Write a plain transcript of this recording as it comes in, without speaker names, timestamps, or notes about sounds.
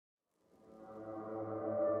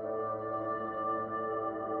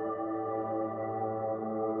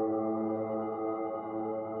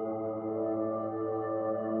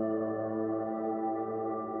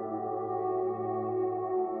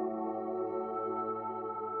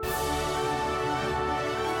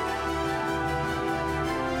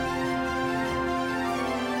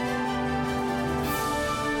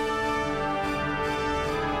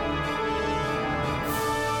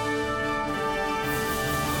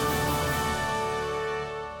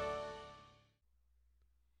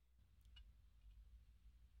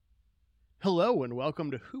Hello and welcome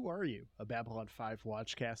to Who Are You, a Babylon 5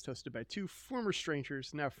 watchcast hosted by two former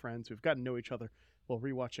strangers, now friends, who've gotten to know each other while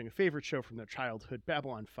rewatching a favorite show from their childhood,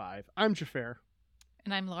 Babylon 5. I'm Xhafer.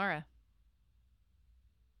 And I'm Laura.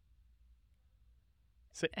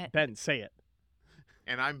 Ben, say it.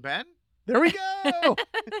 And I'm Ben. There we go!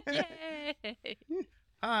 Yay!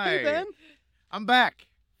 Hi. Hey, Ben. I'm back.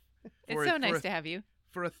 It's so nice to have you.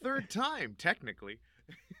 For a third time, technically.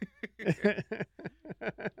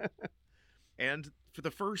 And for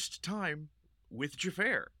the first time with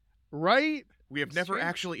Xhafer. Right? We have never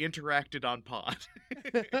actually interacted on pod.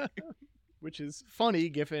 Which is funny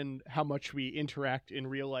given how much we interact in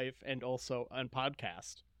real life and also on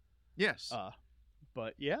podcast. Yes.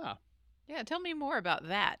 But yeah. Yeah, tell me more about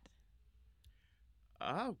that.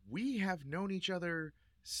 We have known each other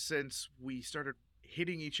since we started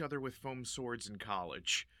hitting each other with foam swords in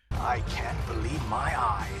college. I can't believe my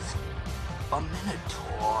eyes. A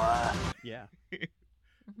minotaur. Yeah.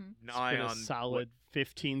 Mm-hmm. Nigh It's been a on solid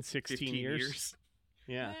 15, 16 years.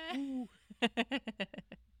 Yeah.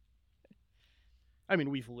 I mean,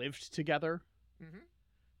 we've lived together.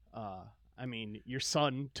 Mm-hmm. I mean, your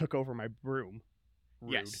son took over my room.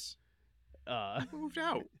 Rude. Yes. You You moved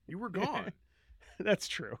out. You were gone. That's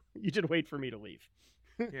true. You did wait for me to leave.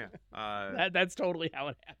 Yeah. That's totally how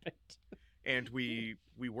it happened. And we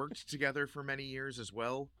worked together for many years as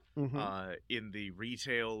well. Mm-hmm. In the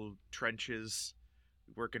retail trenches,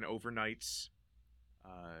 working overnights.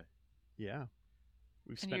 Yeah.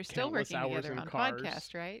 We've And spent you're still countless working hours together in on cars.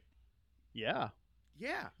 podcast, right? Yeah.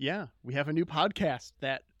 Yeah. Yeah. We have a new podcast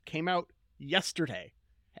that came out yesterday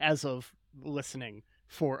as of listening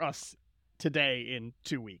for us today in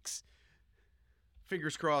 2 weeks.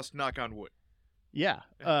 Fingers crossed, knock on wood. Yeah.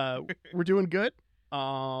 We're doing good.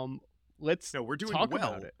 Let's No, we're doing talk well.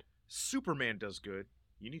 about it. Superman does good.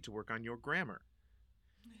 You need to work on your grammar.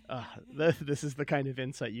 This is the kind of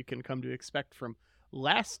insight you can come to expect from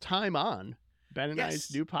Last Time On, Ben and Yes.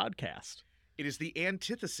 I's new podcast. It is the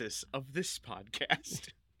antithesis of this podcast.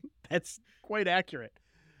 That's quite accurate.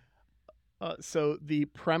 So the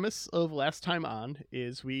premise of Last Time On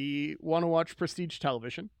is we want to watch prestige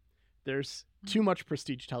television. There's too much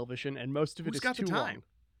prestige television, and most of it Who's is got the too time?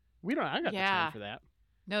 long. I got the Yeah. time for that.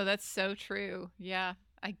 No, that's so true. Yeah,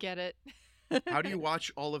 I get it. How do you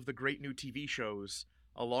watch all of the great new TV shows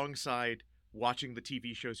alongside watching the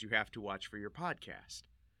TV shows you have to watch for your podcast?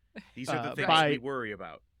 These are the things we worry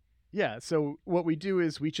about. Yeah, so what we do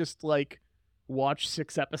is we just watch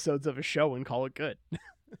 6 episodes of a show and call it good.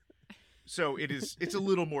 So it's a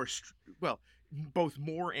little more, both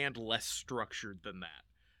more and less structured than that.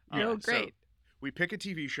 Oh, great. So we pick a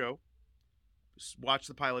TV show, watch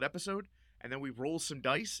the pilot episode, and then we roll some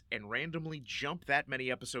dice and randomly jump that many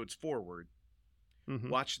episodes forward, Mhm.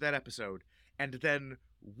 watch that episode, and then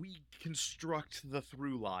we construct the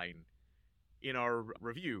through line in our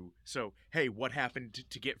review. So, hey, what happened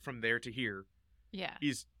to get from there to here? Yeah.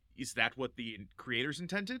 Is that what the creators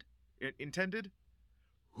intended?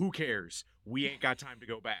 Who cares? We ain't got time to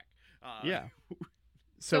go back. Yeah. So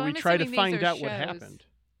So we I'm try to assuming these find are out what shows happened.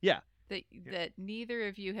 Yeah. That neither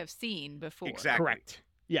of you have seen before. Exactly. Correct.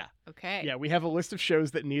 Yeah. Okay. Yeah, we have a list of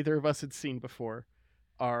shows that neither of us had seen before.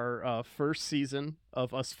 Our first season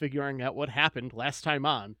of us figuring out what happened Last Time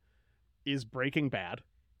On is Breaking Bad.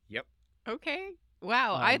 Yep. Okay.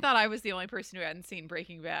 Wow. I Um, thought I was the only person who hadn't seen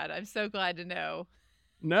Breaking Bad. I'm so glad to know.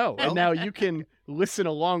 No, Well- and now you can listen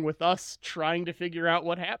along with us trying to figure out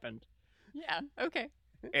what happened. Yeah. Okay.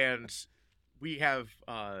 And we have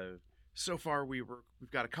so far we've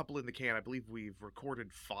got a couple in the can. I believe we've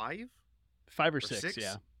recorded 5 5 or or 6, 6.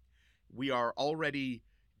 yeah. We are already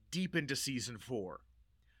deep into season 4.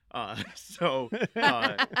 So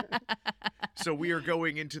we are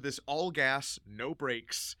going into this all gas, no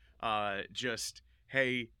brakes. Just,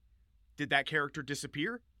 hey, did that character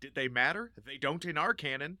disappear? Did they matter? They don't in our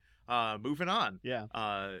canon. Moving on.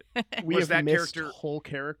 Yeah. We We was have that missed character? whole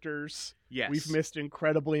characters. Yes. We've missed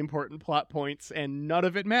incredibly important plot points, and none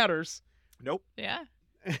of it matters. Nope. Yeah.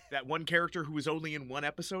 That one character who was only in one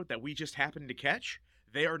episode that we just happened to catch,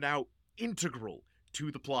 they are now integral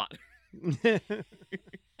to the plot.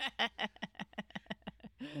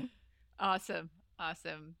 Awesome.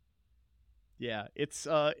 Yeah,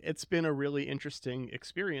 it's been a really interesting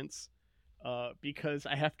experience because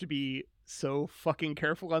I have to be so fucking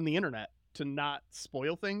careful on the internet to not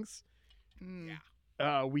spoil things. Mm.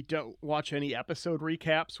 We don't watch any episode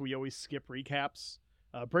recaps. We always skip recaps.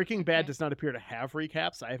 Breaking Bad Okay. does not appear to have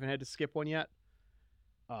recaps. I haven't had to skip one yet.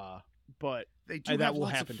 But They do that have will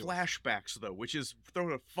lots of happen to us. flashbacks, though, which is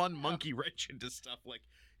throwing a fun monkey wrench into stuff. Like,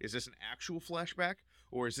 Is this an actual flashback?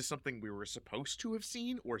 Or is this something we were supposed to have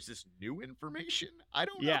seen? Or is this new information? I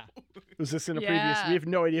don't know. Was this in a previous? Yeah. We have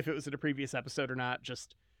no idea if it was in a previous episode or not.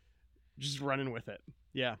 Just running with it.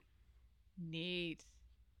 Yeah. Neat.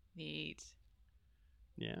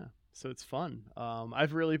 Yeah. So it's fun.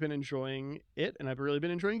 I've really been enjoying it, and I've really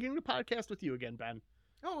been enjoying getting to podcast with you again, Ben.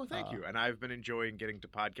 Oh, thank you. And I've been enjoying getting to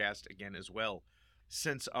podcast again as well.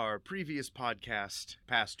 Since our previous podcast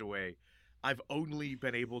passed away, I've only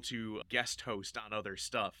been able to guest host on other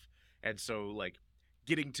stuff. And so, like,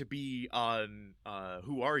 getting to be on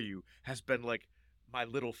Who Are You has been, like, my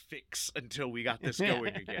little fix until we got this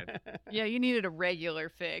going again. Yeah, you needed a regular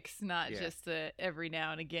fix, not Yeah. just every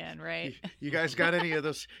now and again, right? You guys got any of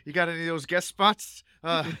those? You got any of those guest spots?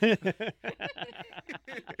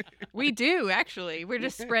 We do, actually. We're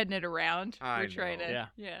just spreading it around. I We're trying know. to,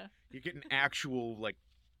 Yeah. You're getting actual, like,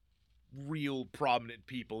 real prominent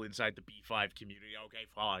people inside the B5 community. Okay,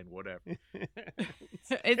 fine, whatever.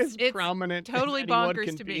 It's prominent as totally anyone bonkers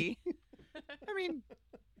can to be. me. I mean,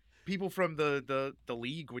 people from the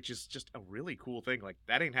league, which is just a really cool thing. Like,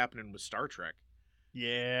 that ain't happening with Star Trek.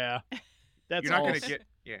 Yeah. That's You're not all. going to get...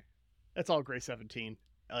 Yeah. That's all Grey 17.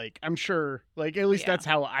 Like, I'm sure, like, at least Yeah. that's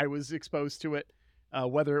how I was exposed to it.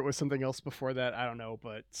 Whether it was something else before that, I don't know,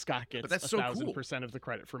 but Scott gets that's so cool. 1,000% of the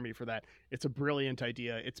credit for me for that. It's a brilliant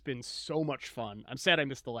idea. It's been so much fun. I'm sad I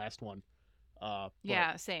missed the last one. But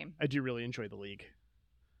Yeah, same. I do really enjoy the league.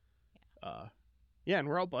 Yeah, and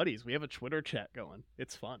we're all buddies. We have a Twitter chat going.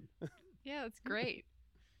 It's fun. Yeah, it's great.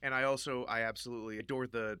 And I absolutely adore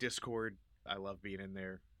the Discord. I love being in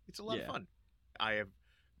there. It's a lot of fun. I have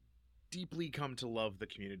deeply come to love the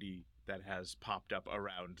community that has popped up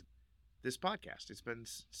around this podcast. It's been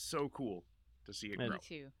so cool to see it grow. Me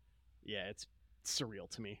too. Yeah, it's surreal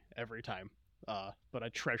to me every time. But I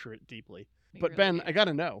treasure it deeply. We But really Ben, do. I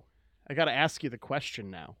gotta know. I gotta ask you the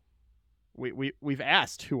question now. We've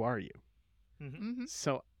asked, who are you? Mhm.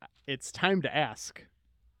 So it's time to ask,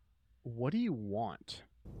 what do you want?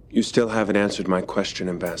 You still haven't answered my question,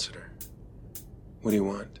 Ambassador. What do you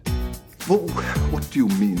want? Well, what do you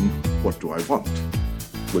mean, what do I want?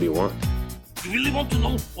 What do you want? You really want to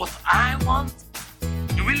know what I want?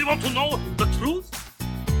 You really want to know the truth?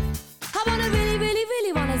 I wanna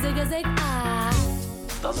really wanna zig ah.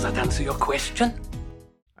 Does that answer your question?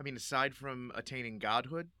 I mean, aside from attaining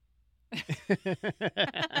godhood,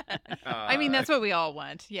 I mean, that's what we all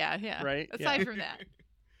want. Yeah. Right? Aside from that.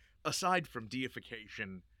 aside from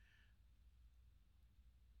deification,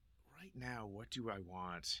 right now, what do I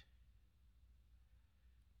want?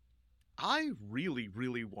 I really,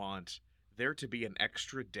 really want there to be an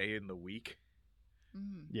extra day in the week.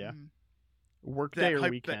 Mhm. Yeah. Mhm. Workday or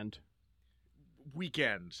hype- weekend?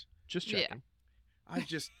 Weekend. Just Yeah. checking. I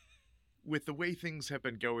just, with the way things have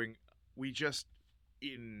been going, we just,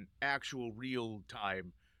 in actual real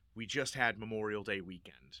time, we just had Memorial Day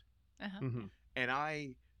weekend. Uh-huh. Mhm. And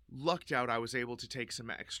I lucked out. I was able to take some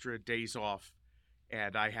extra days off,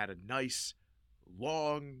 and I had a nice,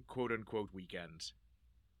 long, quote-unquote weekend.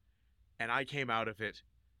 And I came out of it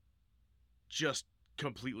just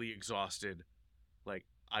completely exhausted. Like,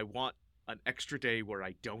 I want an extra day where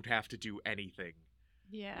I don't have to do anything.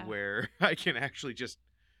 Yeah. Where I can actually just,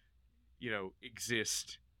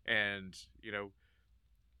 exist and,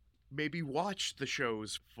 maybe watch the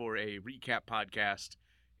shows for a recap podcast,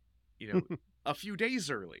 a few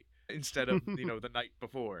days early instead of, the night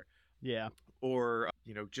before. Yeah. Or,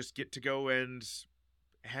 just get to go and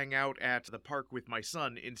hang out at the park with my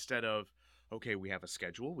son instead of, okay, we have a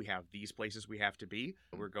schedule, we have these places we have to be,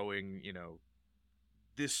 we're going,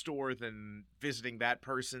 this store, then visiting that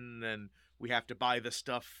person, then we have to buy the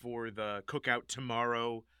stuff for the cookout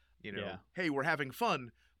tomorrow, Yeah. hey, we're having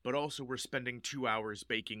fun, but also we're spending 2 hours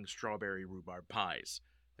baking strawberry rhubarb pies.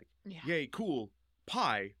 Like, Yeah. yay, cool,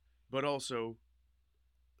 pie, but also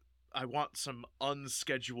I want some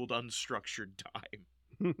unscheduled, unstructured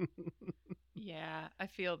time. Yeah, I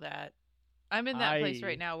feel that. I'm in that place I-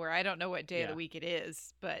 right now where I don't know what day of Yeah. the week it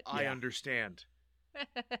is, but I understand.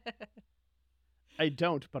 I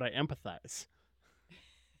don't, but I empathize.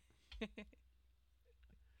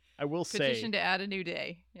 I will say, petition to add a new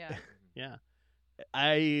day. Yeah. yeah.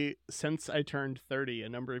 Since I turned 30 a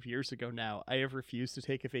number of years ago now, I have refused to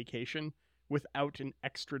take a vacation without an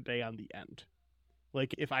extra day on the end.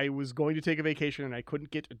 Like, if I was going to take a vacation and I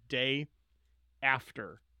couldn't get a day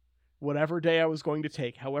after whatever day I was going to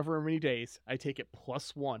take, however many days, I take it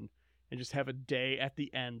 +1 and just have a day at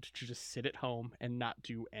the end to just sit at home and not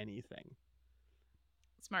do anything.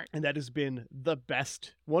 Smart. And that has been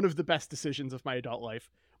one of the best decisions of my adult life.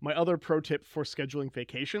 My other pro tip for scheduling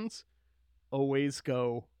vacations, always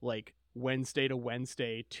go like Wednesday to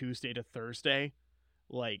Wednesday, Tuesday to Thursday,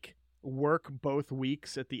 like work both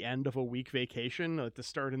weeks at the end of a week vacation, at the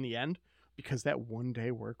start and the end, because that 1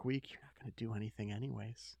 day work week, you're not going to do anything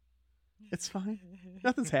anyways. It's fine.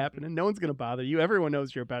 Nothing's happening. No one's going to bother you. Everyone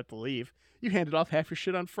knows you're about to leave. You handed off half your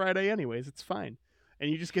shit on Friday anyways. It's fine. And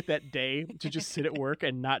you just get that day to just sit at work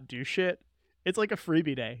and not do shit. It's like a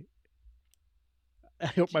freebie day. I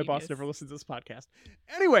hope my boss never listens to this podcast.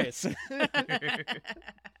 Anyways.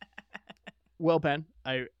 Well, Ben,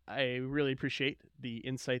 I really appreciate the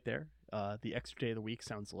insight there. The extra day of the week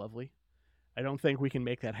sounds lovely. I don't think we can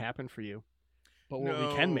make that happen for you. But what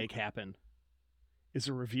we can make happen is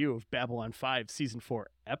a review of Babylon 5 Season 4,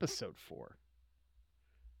 Episode 4.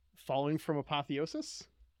 Falling from Apotheosis?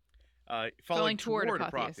 Falling toward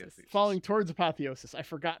Apotheosis. Falling towards Apotheosis. I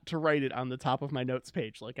forgot to write it on the top of my notes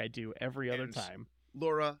page like I do every other time.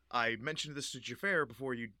 Laura, I mentioned this to Xhafer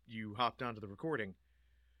before you hopped onto the recording.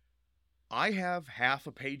 I have half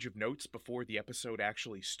a page of notes before the episode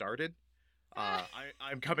actually started.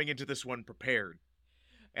 I'm coming into this one prepared.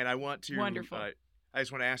 And I want to... Wonderful. I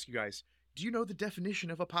just want to ask you guys, do you know the definition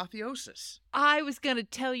of apotheosis? I was going to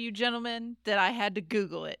tell you, gentlemen, that I had to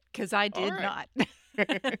Google it, because I did not.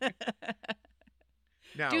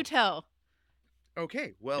 Now, do tell.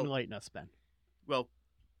 Okay, well... Enlighten us, Ben. Well,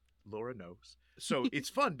 Laura knows. So it's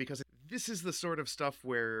fun, because this is the sort of stuff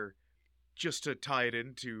where, just to tie it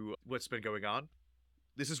into what's been going on,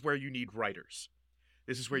 this is where you need writers.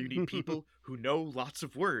 This is where you need people who know lots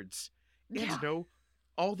of words and know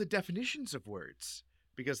all the definitions of words.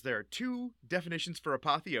 Because there are two definitions for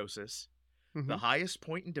apotheosis: the highest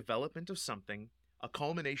point in development of something, a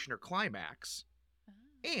culmination or climax,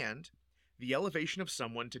 and the elevation of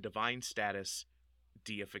someone to divine status,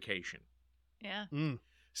 deification. Yeah.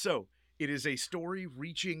 So it is a story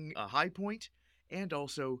reaching a high point and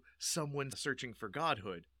also someone searching for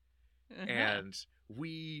godhood. And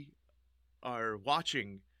we are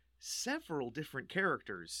watching several different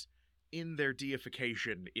characters in their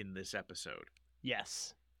deification in this episode.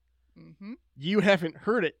 Yes. You haven't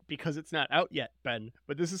heard it because it's not out yet, Ben,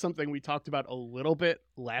 but this is something we talked about a little bit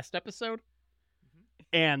last episode.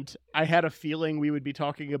 And I had a feeling we would be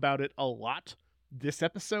talking about it a lot this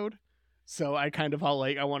episode. So I kind of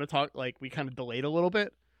I want to talk, we kind of delayed a little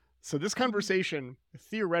bit. So this conversation,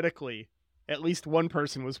 theoretically, at least one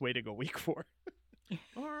person was waiting a week for.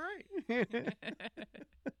 All right.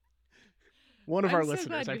 One of our I'm so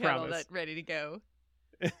listeners, glad I you had all promise. that ready to go.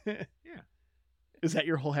 Yeah. Is that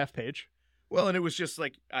your whole half page? Well, and it was just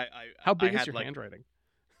like How big is had, your handwriting?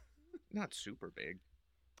 Not super big.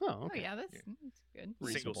 Oh, okay. Oh yeah, that's good.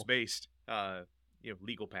 Single spaced,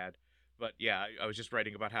 legal pad. But yeah, I was just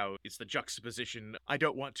writing about how it's the juxtaposition. I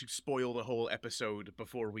don't want to spoil the whole episode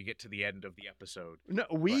before we get to the end of the episode. No,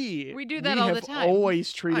 we do that all the time.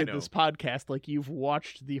 Always treated this podcast like you've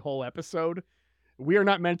watched the whole episode. We are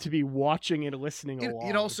not meant to be watching and listening along.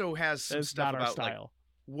 It also has some stuff about style.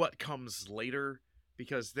 What comes later,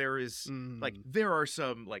 because there is there are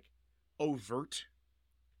some overt,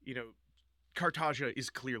 Cartagia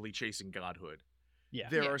is clearly chasing godhood. Yeah.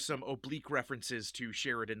 There are some oblique references to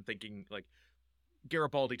Sheridan thinking,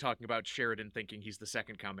 Garibaldi talking about Sheridan thinking he's the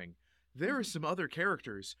second coming. There are some other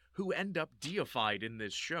characters who end up deified in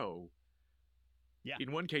this show. Yeah.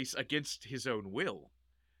 In one case, against his own will.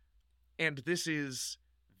 And this is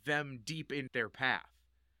them deep in their path.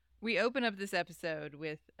 We open up this episode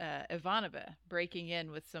with Ivanova breaking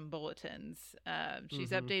in with some bulletins.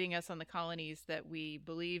 She's updating us on the colonies that we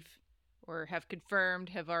believe or have confirmed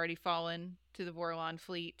have already fallen to the Vorlon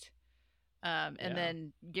fleet. And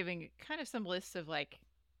then giving kind of some lists of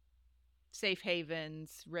safe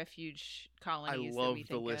havens, refuge colonies. I love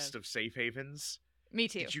the list of safe havens. Me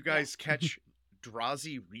too. Did you guys catch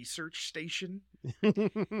Drazi Research Station?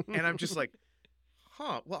 And I'm just like,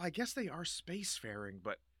 well, I guess they are spacefaring,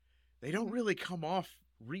 but they don't really come off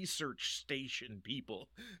research station people.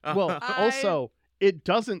 Well, also, it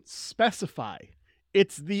doesn't specify.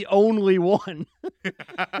 It's the only one.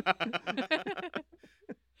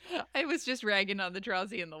 I was just ragging on the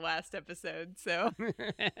Drazi in the last episode, so.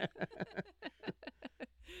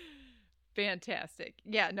 Fantastic.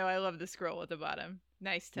 Yeah, no, I love the scroll at the bottom.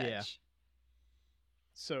 Nice touch. Yeah.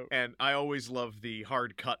 So, and I always love the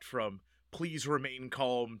hard cut from "please remain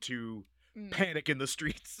calm" to "panic in the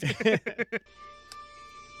streets." We're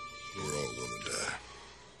all gonna die.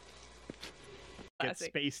 Get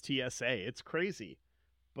space TSA. It's crazy.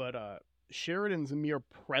 But Sheridan's mere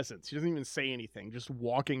presence, he doesn't even say anything, just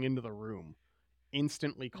walking into the room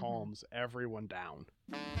instantly calms everyone down.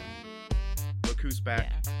 Look who's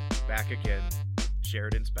back. Back again.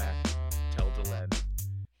 Sheridan's back. Tell Delenn.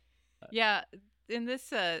 Yeah, in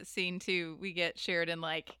this scene too, we get Sheridan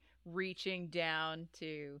like reaching down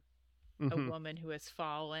to a woman who has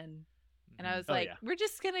fallen. And I was like, we're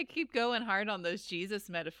just going to keep going hard on those Jesus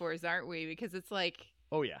metaphors, aren't we? Because it's like,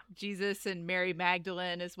 oh yeah, Jesus and Mary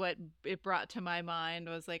Magdalene is what it brought to my mind.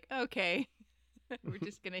 I was like, okay, we're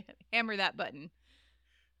just going to hammer that button.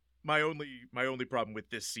 My only problem with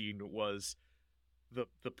this scene was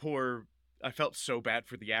the poor, I felt so bad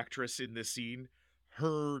for the actress in this scene.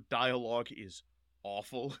 Her dialogue is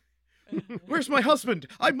awful. Where's my husband?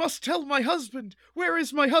 I must tell my husband. Where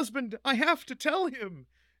is my husband? I have to tell him.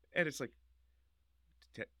 And it's like,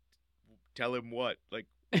 tell him what? Like,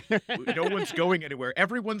 no one's going anywhere.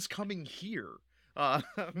 Everyone's coming here.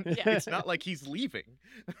 It's not like he's leaving.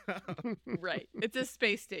 Right. It's a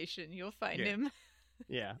space station. You'll find him.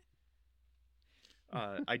 Yeah.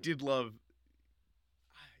 I did love,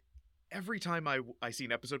 every time I see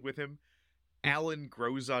an episode with him, Alan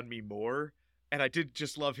grows on me more. And I did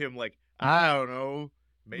just love him, like, I don't know,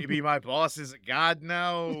 maybe my boss is a god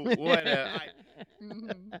now. What?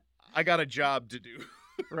 I got a job to do.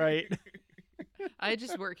 Right. I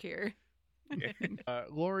just work here.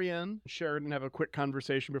 Lorian and Sheridan have a quick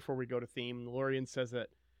conversation before we go to theme. Lorian says that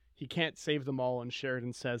he can't save them all, and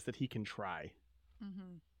Sheridan says that he can try.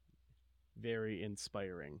 Mm-hmm. Very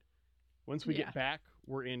inspiring. Once we get back,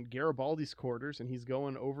 we're in Garibaldi's quarters, and he's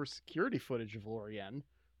going over security footage of Lorian,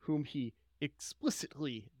 whom he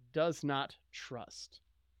explicitly does not trust.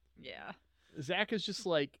 Yeah. Zach is just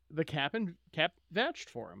like the cap vouched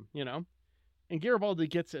for him, you know? And Garibaldi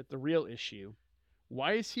gets at the real issue.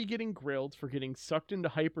 Why is he getting grilled for getting sucked into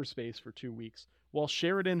hyperspace for 2 weeks while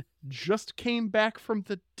Sheridan just came back from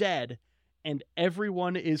the dead and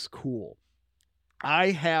everyone is cool?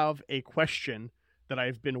 I have a question that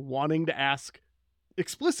I've been wanting to ask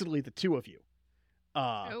explicitly the two of you.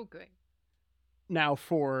 Oh, good. Now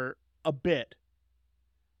for a bit,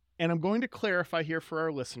 and I'm going to clarify here for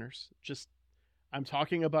our listeners, I'm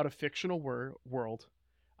talking about a fictional world.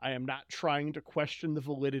 I am not trying to question the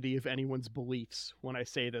validity of anyone's beliefs when I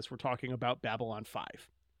say this. We're talking about Babylon 5.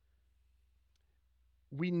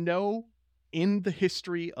 We know in the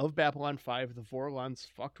history of Babylon 5, the Vorlons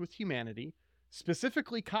fucked with humanity,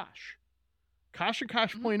 specifically Kosh. Kosh and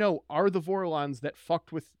Kosh.0 are the Vorlons that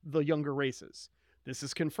fucked with the younger races. This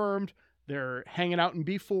is confirmed. They're hanging out in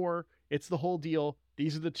B4. It's the whole deal.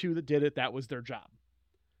 These are the two that did it. That was their job.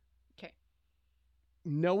 Okay.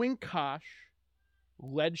 Knowing Kosh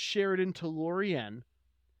led Sheridan to Lorien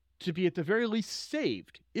to be at the very least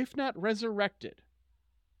saved, if not resurrected.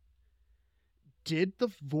 Did the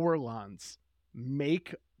Vorlons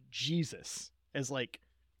make Jesus as like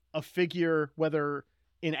a figure, whether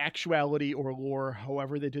in actuality or lore,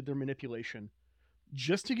 however they did their manipulation,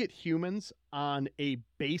 just to get humans on a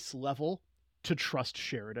base level to trust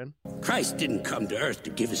Sheridan? Christ didn't come to Earth to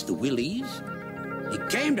give us the willies. He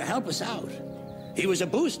came to help us out. He was a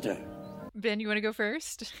booster. Ben, you want to go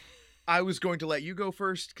first? I was going to let you go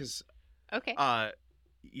first because... Okay.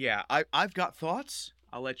 Yeah, I've got thoughts.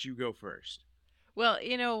 I'll let you go first. Well,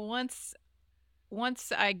 you know, once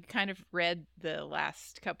I kind of read the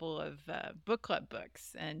last couple of book club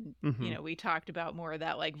books and, you know, we talked about more of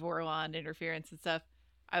that like Vorlon interference and stuff,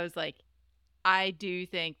 I was like, I do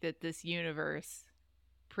think that this universe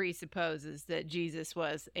presupposes that Jesus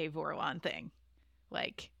was a Vorlon thing.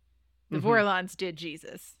 Like, the Vorlons did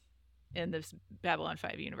Jesus in this Babylon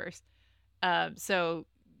 5 universe. So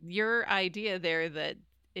your idea there that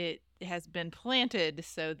it has been planted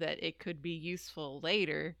so that it could be useful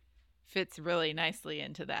later fits really nicely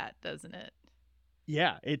into that, doesn't it?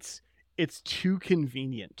 Yeah, it's too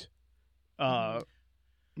convenient.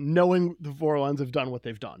 Knowing the Vorlons have done what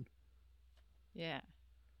they've done. Yeah.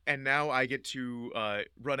 And now I get to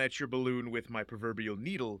run at your balloon with my proverbial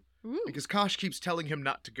needle. Ooh. Because Kosh keeps telling him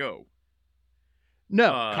not to go. No,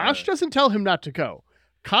 Kosh doesn't tell him not to go.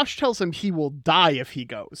 Kosh tells him he will die if he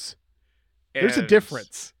goes. There's a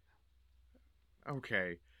difference.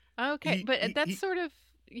 Okay. Okay, but that's sort of,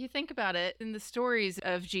 you think about it, in the stories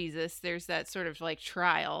of Jesus, there's that sort of like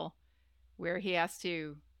trial where he has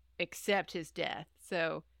to accept his death.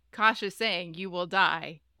 So Kosh is saying you will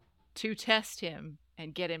die to test him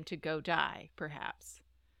and get him to go die, perhaps.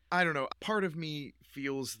 I don't know. Part of me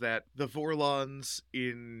feels that the Vorlons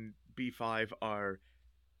in B5 are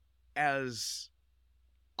as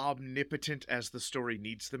omnipotent as the story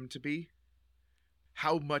needs them to be.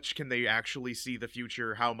 How much can they actually see the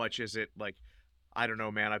future? How much is it like, I don't know,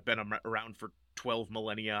 man, I've been around for 12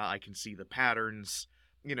 millennia. I can see the patterns.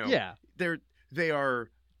 You know, yeah. They are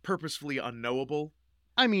purposefully unknowable.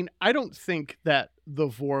 I mean, I don't think that the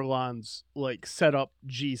Vorlons like set up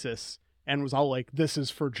Jesus and was all like, this is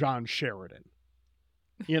for John Sheridan.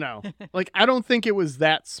 You know, like, I don't think it was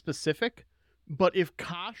that specific, but if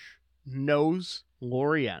Kosh knows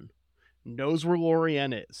Lorien, knows where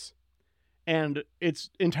Lorien is, and it's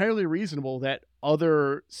entirely reasonable that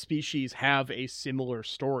other species have a similar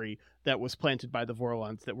story that was planted by the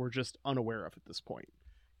Vorlons that we're just unaware of at this point.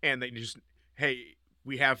 And they just, hey,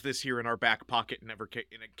 we have this here in our back pocket in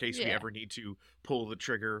case we Yeah. ever need to pull the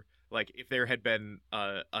trigger. Like, if there had been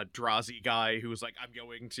a Drazi guy who was like, I'm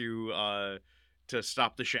going to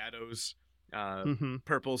stop the shadows,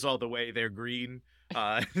 purple's all the way, they're green,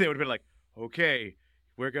 they would have been like, okay,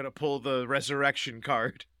 we're going to pull the resurrection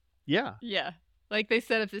card. Yeah. Yeah. Like, they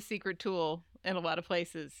set up the secret tool in a lot of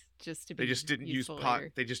places just to be They just didn't use useful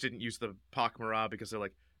later. They just didn't use the Pak Mara because they're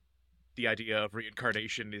like, the idea of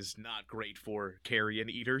reincarnation is not great for carrion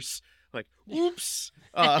eaters. Like, oops,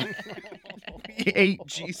 we ate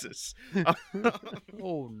Jesus.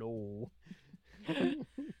 Oh no.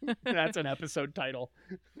 That's an episode title.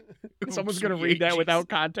 Someone's Oops, going to we read ate that Jesus. without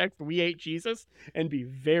context. We ate Jesus and be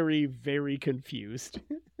very, very confused.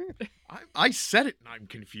 I said it and I'm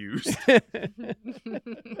confused.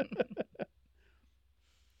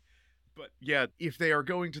 But yeah, if they are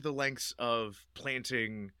going to the lengths of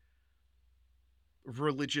planting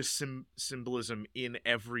religious symbolism in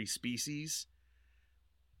every species,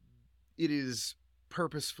 it is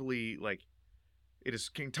purposefully, like, it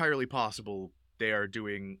is entirely possible they are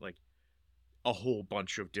doing, like, a whole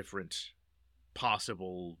bunch of different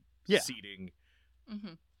possible seeding.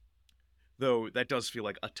 Mm-hmm. Though that does feel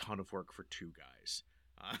like a ton of work for two guys.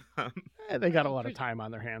 They got a lot of time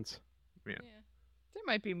on their hands. Yeah. There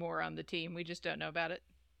might be more on the team. We just don't know about it.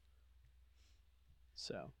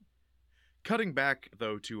 So, Cutting back,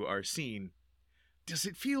 though, to our scene, does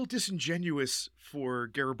it feel disingenuous for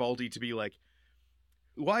Garibaldi to be like,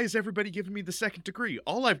 why is everybody giving me the second degree?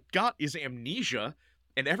 All I've got is amnesia,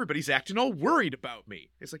 and everybody's acting all worried about me.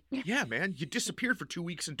 It's like, yeah, man, you disappeared for 2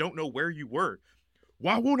 weeks and don't know where you were.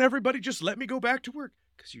 Why won't everybody just let me go back to work?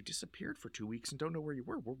 Because you disappeared for 2 weeks and don't know where you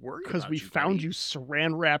were. We're worried about you. because we found buddy. you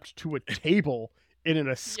saran wrapped to a table in an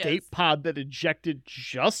escape Yes. pod that ejected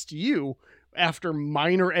just you after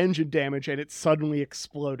minor engine damage, and it suddenly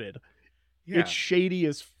exploded. Yeah. It's shady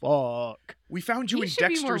as fuck. We found you He in should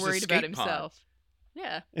be more Dexter's worried about escape pod. himself.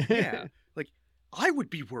 Yeah. Yeah. Like, I would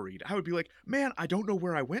be worried. I would be like, man, I don't know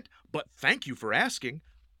where I went, but thank you for asking.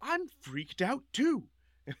 I'm freaked out too.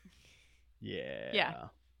 Yeah.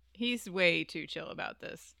 He's way too chill about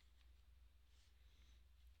this.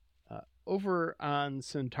 Over on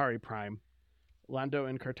Centauri Prime, Londo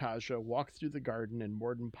and Cartagia walk through the garden, and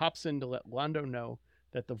Morden pops in to let Londo know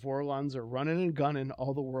that the Vorlons are running and gunning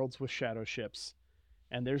all the worlds with shadow ships.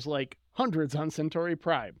 And there's like hundreds on Centauri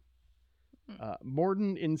Prime.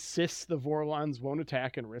 Morden insists the Vorlons won't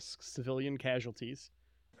attack and risk civilian casualties.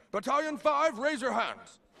 Battalion 5, raise your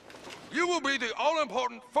hands. You will be the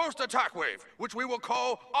all-important first attack wave, which we will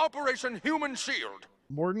call Operation Human Shield.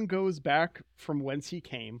 Morden goes back from whence he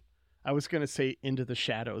came. I was going to say into the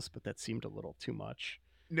shadows, but that seemed a little too much.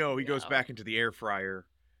 No, he goes back into the air fryer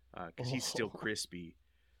because he's still Oh. crispy.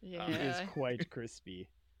 Yeah. He is quite crispy.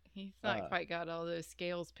 He's not quite got all those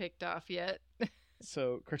scales picked off yet.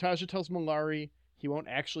 So Cartagia tells Malari he won't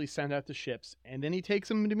actually send out the ships, and then he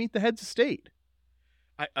takes him to meet the heads of state.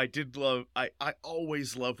 I did love, I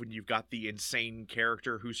always love when you've got the insane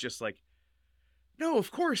character who's just like, no,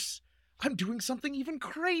 of course, I'm doing something even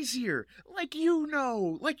crazier. Like,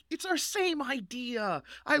 like, it's our same idea.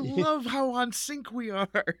 I love how on sync we are.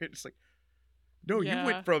 It's like, no, Yeah.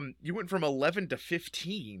 you went from 11 to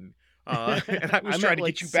 15. And I was I'm trying at, to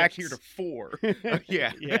like, get you back 6. here to 4.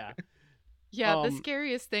 Yeah. Yeah. Yeah, the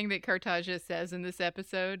scariest thing that Cartagia says in this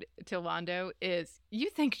episode to Londo is, "You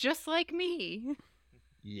think just like me."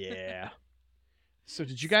 Yeah. So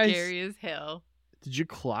did you guys... Scary as hell. Did you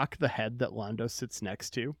clock the head that Londo sits next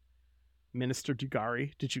to? Minister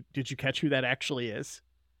Dugari? Did you catch who that actually is?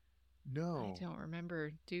 No. I don't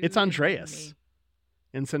remember. It's Andreas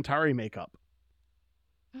in Centauri makeup.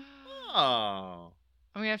 Oh.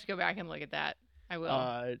 I'm going to have to go back and look at that. I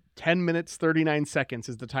will. 10 minutes, 39 seconds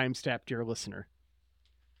is the time stamp, dear listener.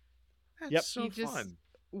 That's Yep. so He just fun.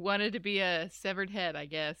 wanted to be a severed head, I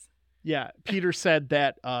guess. Yeah, Peter said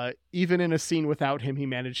that even in a scene without him, he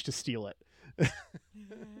managed to steal it.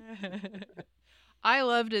 I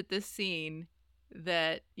loved at this scene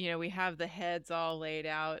that, we have the heads all laid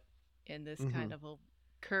out in this kind of a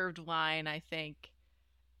curved line, I think.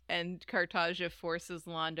 And Cartagia forces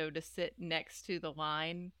Londo to sit next to the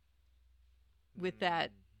line with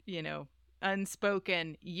that,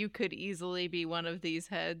 unspoken, you could easily be one of these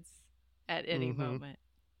heads at any moment.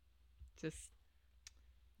 Just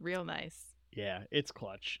real nice. Yeah, it's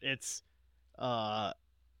clutch. It's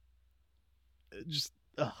just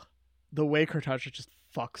the way Cartagia just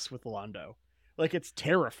fucks with Londo. Like, it's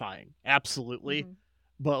terrifying, absolutely. Mhm.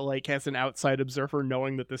 But like, as an outside observer,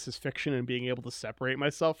 knowing that this is fiction and being able to separate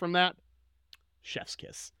myself from that, chef's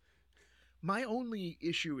kiss. My only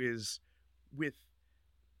issue is with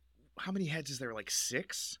how many heads is there? Like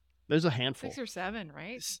 6? There's a handful. 6 or 7,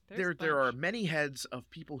 right? There are many heads of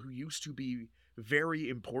people who used to be very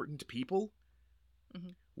important people.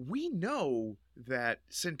 Mhm. We know that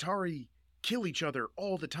Centauri kill each other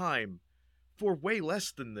all the time for way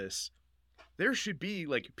less than this. There should be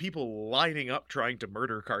like people lining up trying to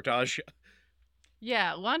murder Cartagia.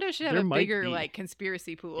 Yeah, Londo should have There a might bigger be. like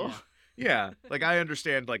conspiracy pool. Yeah, like I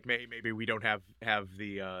understand like maybe we don't have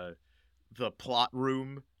the plot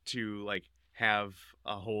room to like have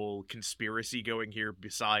a whole conspiracy going here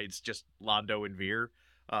besides just Londo and Veer.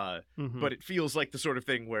 But it feels like the sort of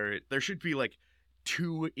thing where there should be like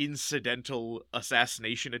 2 incidental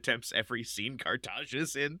assassination attempts every scene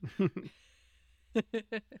Cartagia's in.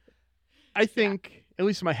 I think, at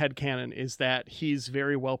least my headcanon, is that he's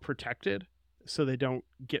very well protected, so they don't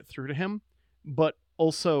get through to him. But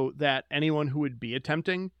also that anyone who would be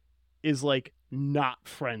attempting is like not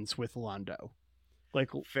friends with Londo.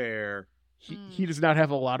 Like, Fair. he does not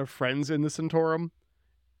have a lot of friends in the Centaurum.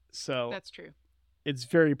 So That's true. it's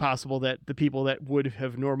very possible that the people that would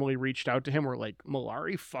have normally reached out to him were like,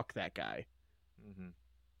 Malari, fuck that guy. Mm-hmm.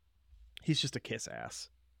 He's just a kiss ass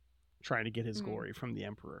trying to get his glory from the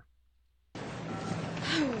Emperor.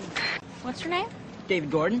 What's your name? David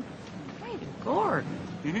Gordon. David Gordon.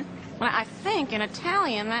 Mm-hmm. Well, I think in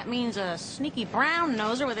Italian that means a sneaky brown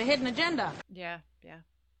noser with a hidden agenda. Yeah.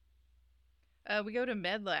 We go to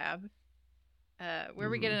Med Lab, where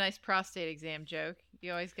we get a nice prostate exam joke.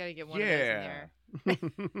 You always got to get one of those in there.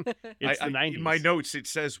 It's the 90s. In my notes, it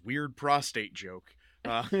says weird prostate joke.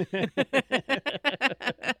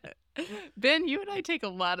 Ben, you and I take a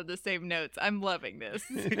lot of the same notes. I'm loving this.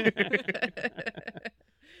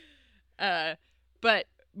 But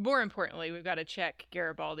more importantly, we've got to check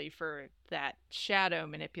Garibaldi for that shadow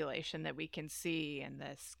manipulation that we can see and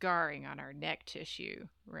the scarring on our neck tissue,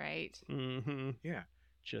 right? Mm-hmm. Yeah.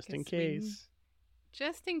 Just in case.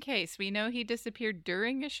 Just in case. We know he disappeared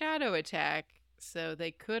during a shadow attack, so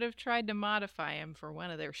they could have tried to modify him for one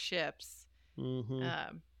of their ships.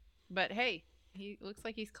 Mm-hmm. But hey, he looks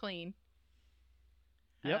like he's clean.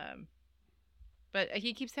 Yep. But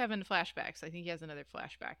he keeps having flashbacks. I think he has another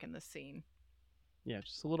flashback in this scene. Yeah,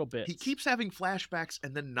 just a little bit. He keeps having flashbacks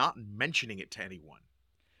and then not mentioning it to anyone.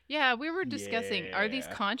 Yeah, we were discussing, are these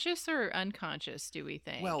Yeah. conscious or unconscious, do we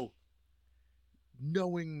think? Well,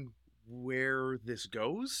 knowing where this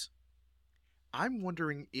goes, I'm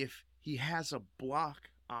wondering if he has a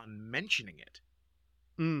block on mentioning it.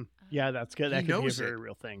 Yeah, that's good. That He could be a knows very it.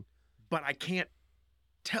 real thing. But I can't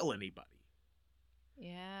tell anybody.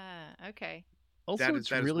 Yeah, okay. Also, That is- it's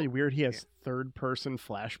that is really what- weird he has third-person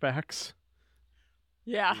flashbacks.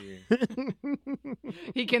 Yeah.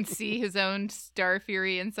 He can see his own Star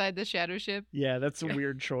Fury inside the shadow ship. Yeah, that's a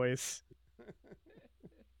weird choice.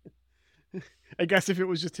 I guess if it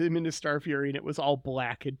was just him in his Star Fury and it was all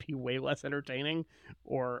black, it'd be way less entertaining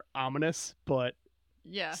or ominous, but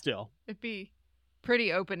Yeah. still. It'd be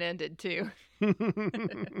pretty open-ended, too.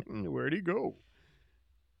 Where'd he go?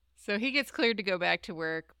 So he gets cleared to go back to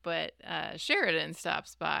work, but Sheridan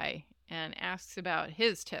stops by and asks about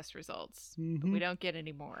his test results. But we don't get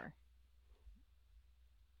any more.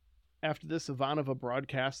 After this, Ivanova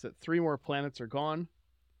broadcasts that 3 more planets are gone.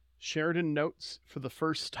 Sheridan notes for the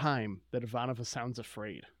first time that Ivanova sounds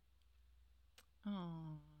afraid.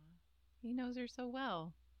 Oh, he knows her so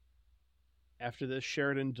well. After this,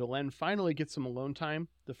 Sheridan and Delenn finally get some alone time,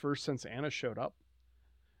 the first since Anna showed up.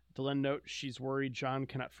 Delenn notes she's worried John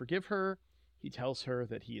cannot forgive her. He tells her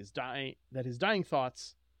that his dying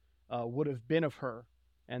thoughts would have been of her,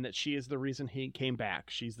 and that she is the reason he came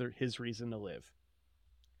back. She's his reason to live.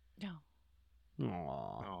 No.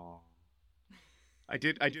 Aww. Aww. I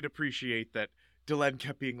did appreciate that Delenn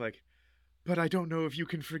kept being like, but I don't know if you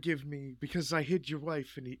can forgive me because I hid your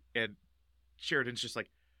wife. And Sheridan's just like,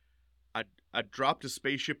 I dropped a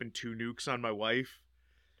spaceship and 2 nukes on my wife.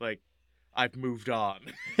 Like, I've moved on.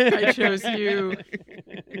 I chose you.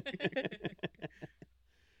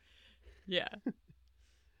 Yeah.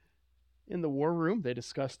 In the war room, they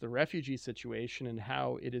discuss the refugee situation and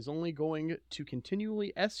how it is only going to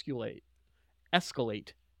continually escalate.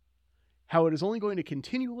 How it is only going to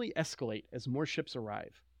continually escalate as more ships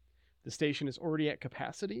arrive. The station is already at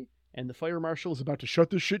capacity, and the fire marshal is about to shut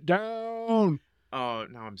this shit down. Oh,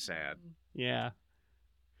 now I'm sad. Yeah.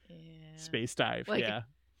 Yeah. Space dive. Like- yeah.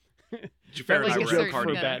 Xhafer and like I a were certain- at a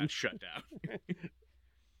party no, that no. got shut down.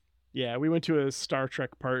 Yeah, we went to a Star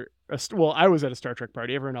Trek party. Well, I was at a Star Trek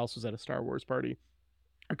party. Everyone else was at a Star Wars party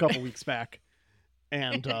a couple weeks back.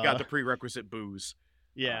 And got the prerequisite booze.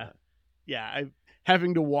 Yeah.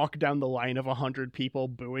 Having to walk down the line of 100 people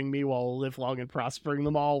booing me while Live Long and Prospering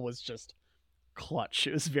them all was just clutch.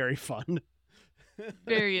 It was very fun.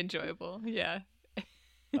 Very enjoyable. Yeah.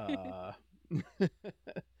 But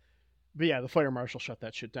yeah, the fire marshal shut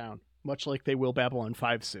that shit down, much like they will Babylon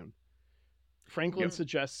 5 soon. Franklin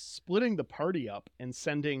suggests splitting the party up and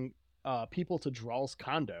sending people to Drawl's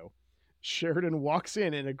condo. Sheridan walks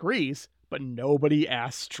in and agrees, but nobody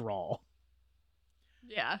asks Drawl.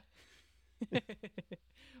 Yeah.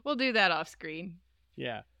 We'll do that off screen.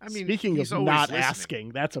 Yeah. I mean, speaking he's of always not listening. asking,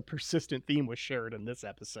 that's a persistent theme with Sheridan this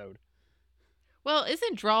episode. Well,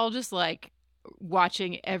 isn't Drawl just like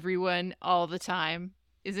watching everyone all the time?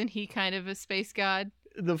 Isn't he kind of a space god?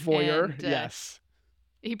 The voyeur, And, yes.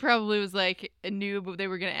 He probably was like knew what they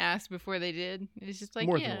were going to ask before they did. It's just like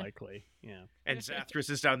More than likely, yeah. And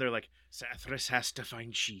Zathras is down there like, Zathras has to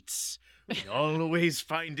find sheets. We always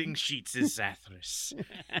finding sheets is Zathras.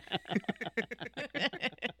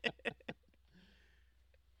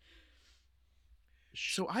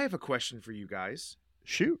 So I have a question for you guys.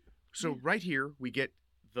 Shoot. So right here we get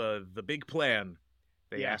the big plan.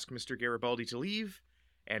 They Yeah. ask Mr. Garibaldi to leave,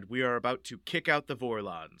 and we are about to kick out the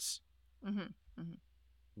Vorlons.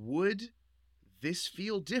 Would this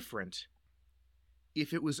feel different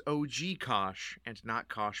if it was OG Kosh and not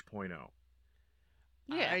Kosh.0?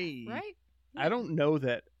 Yeah, right? I don't know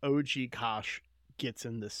that OG Kosh gets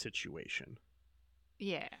in this situation.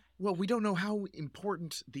 Yeah. Well, we don't know how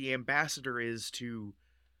important the ambassador is to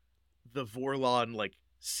the Vorlon, like,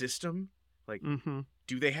 system. Like,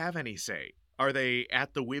 do they have any say? Are they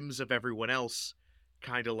at the whims of everyone else?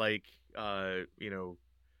 Kind of like, Londo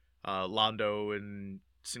and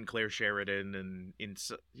Sinclair Sheridan and,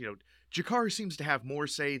 Jakar seems to have more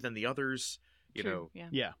say than the others, you True, know.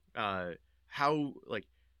 yeah.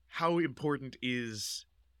 How important is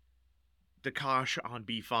the Kosh on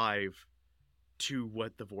B5 to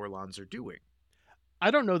what the Vorlons are doing?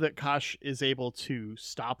 I don't know that Kosh is able to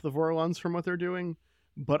stop the Vorlons from what they're doing,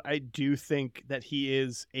 but I do think that he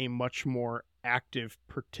is a much more active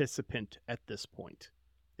participant at this point,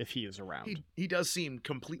 if he is around. He does seem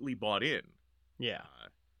completely bought in. Yeah.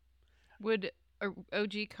 Would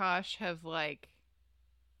OG Kosh have, like,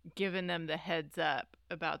 given them the heads up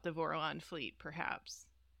about the Vorlon fleet, perhaps?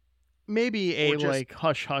 Maybe Or a, just- like,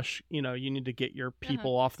 hush-hush, you need to get your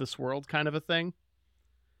people off this world kind of a thing.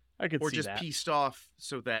 I could Or see just that. pieced off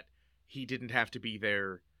so that he didn't have to be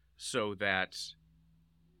there, so that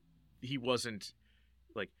he wasn't,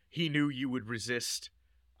 like, he knew you would resist.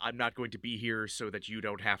 I'm not going to be here so that you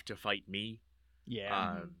don't have to fight me.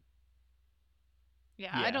 Yeah. Yeah,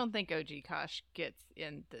 I don't think OG Kosh gets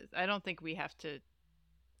in this. I don't think we have to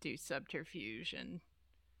do subterfuge and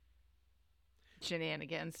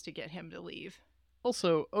shenanigans to get him to leave.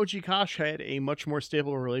 Also, OG Kosh had a much more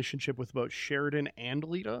stable relationship with both Sheridan and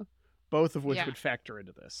Lita, both of which Yeah. would factor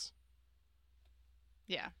into this.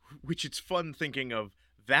 Yeah. Which it's fun thinking of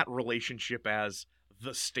that relationship as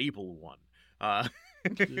the stable one. I'm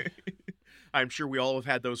sure we all have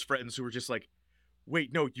had those friends who were just like,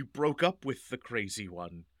 wait, no, you broke up with the crazy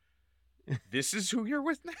one. This is who you're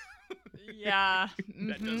with now? Yeah.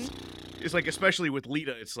 That does. It's like, especially with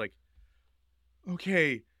Lita, it's like,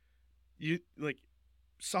 okay, you, like,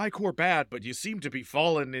 Psy-Core bad, but you seem to be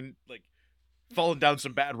falling down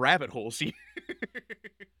some bad rabbit holes.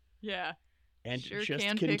 Yeah. And Sure it just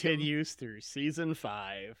can pick 'em. continues through season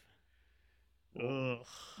 5. Ugh.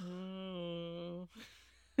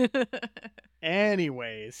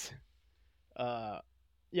 Anyways.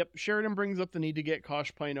 Sheridan brings up the need to get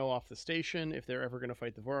Kosh.0 off the station if they're ever going to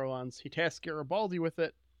fight the Vorlons. He tasks Garibaldi with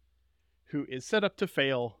it, who is set up to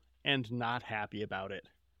fail and not happy about it.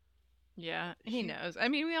 Yeah, he knows. I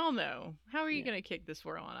mean, we all know. How are you going to kick this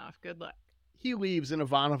Vorlon off? Good luck. He leaves, and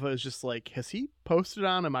Ivanova is just like, has he posted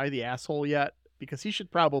on Am I the Asshole yet? Because he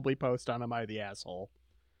should probably post on Am I the Asshole?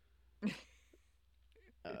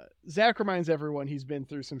 Zach reminds everyone he's been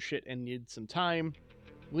through some shit and needs some time.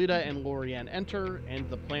 Lita and Lorianne enter, and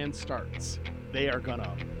the plan starts. They are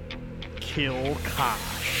gonna kill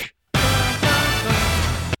Kosh.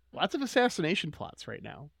 Lots of assassination plots right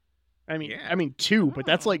now. I mean, 2, but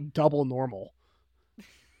that's like double normal.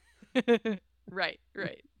 Right.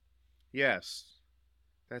 Yes.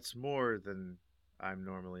 That's more than I'm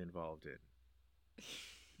normally involved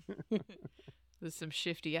in. There's some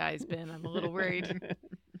shifty eyes, Ben. I'm a little worried.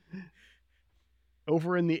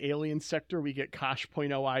 Over in the alien sector, we get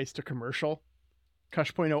Kosh.0 eyes to commercial.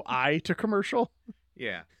 Kosh.0 eye to commercial.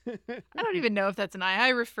 Yeah. I don't even know if that's an eye. I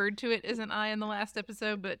referred to it as an eye in the last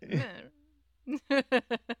episode, but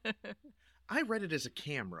I read it as a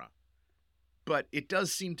camera, but it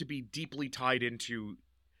does seem to be deeply tied into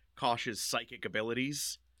Kosh's psychic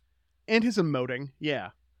abilities. And his emoting, yeah.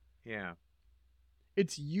 Yeah.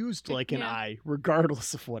 It's used like an eye,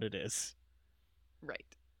 regardless of what it is. Right.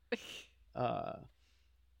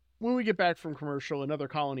 When we get back from commercial, another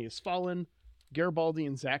colony has fallen. Garibaldi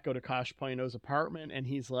and Zach go to Kosh.0's apartment, and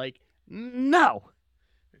he's like, no!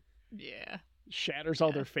 Yeah. Shatters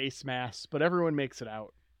all their face masks, but everyone makes it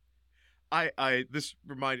out. This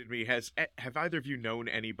reminded me, have either of you known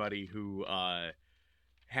anybody who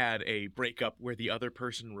had a breakup where the other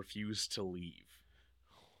person refused to leave?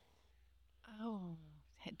 Oh,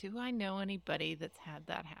 do I know anybody that's had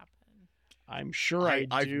that happen? I'm sure I do.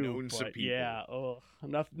 I've known some people. Yeah,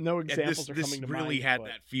 no examples are coming to mind. This really had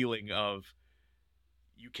that feeling of,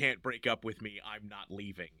 you can't break up with me, I'm not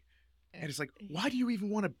leaving. And it's like, why do you even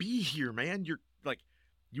want to be here, man? You're like,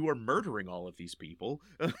 you are murdering all of these people.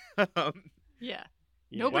 Yeah.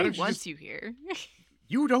 Nobody wants you here.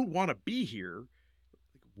 You don't want to be here.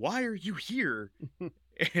 Why are you here?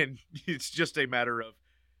 And it's just a matter of,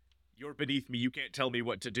 you're beneath me, you can't tell me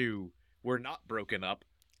what to do. We're not broken up.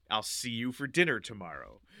 I'll see you for dinner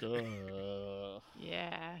tomorrow.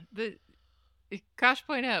 Yeah. The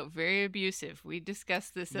Kosh.0, very abusive. We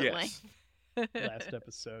discussed this at length. Last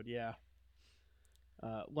episode, yeah.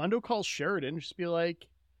 Londo calls Sheridan, just be like,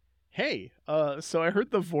 hey, so I heard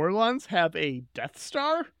the Vorlons have a Death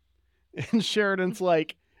Star? And Sheridan's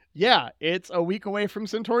like, yeah, it's a week away from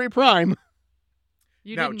Centauri Prime.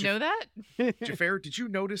 You didn't know that? Xhafer, did you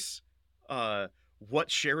notice what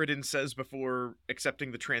Sheridan says before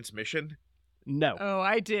accepting the transmission? No. Oh,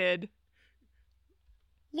 I did.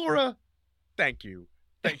 Laura, thank you.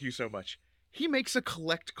 Thank you so much. He makes a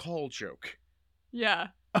collect call joke. Yeah.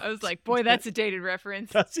 I was like, boy, that's a dated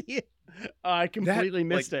reference. Does he? I completely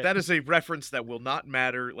missed it. That is a reference that will not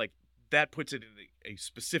matter. Like, that puts it in a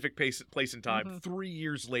specific place and time. Mm-hmm. 3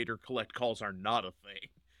 years later, collect calls are not a thing.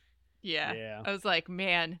 Yeah. I was like,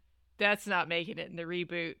 man, that's not making it in the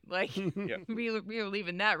reboot. Like, we were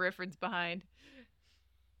leaving that reference behind.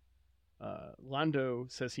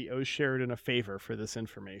 Londo says he owes Sheridan a favor for this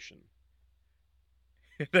information.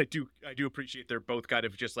 I do appreciate they're both kind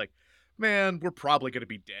of just like, man, we're probably going to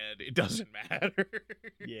be dead. It doesn't matter.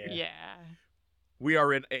 Yeah. We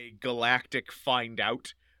are in a galactic find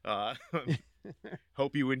out.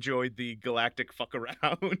 Hope you enjoyed the galactic fuck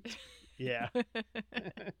around. Yeah.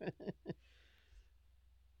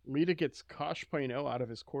 Rita gets Kosh.0 out of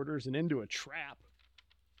his quarters and into a trap.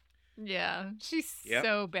 Yeah. She's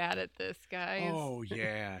so bad at this, guys. Oh,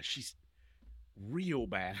 yeah. She's real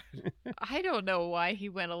bad. I don't know why he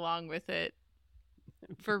went along with it.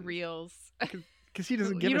 For reals. Because he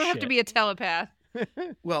doesn't give a shit. You don't have to be a telepath.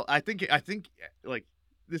 Well, I think like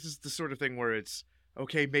this is the sort of thing where it's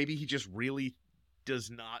okay, maybe he just really does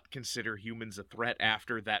not consider humans a threat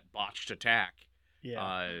after that botched attack.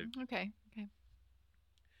 Yeah. Okay.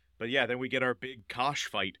 But yeah, then we get our big Kosh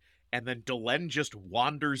fight, and then Delenn just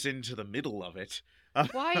wanders into the middle of it.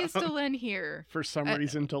 Why is Delenn here? For some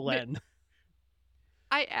reason, Delenn.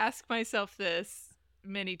 I ask myself this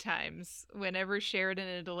many times whenever Sheridan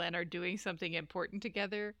and Delenn are doing something important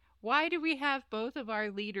together. Why do we have both of our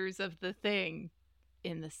leaders of the thing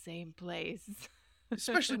in the same place?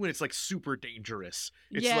 Especially when it's like super dangerous.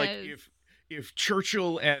 It's like if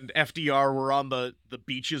Churchill and FDR were on the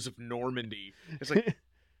beaches of Normandy. It's like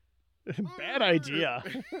bad idea.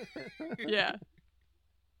 Yeah.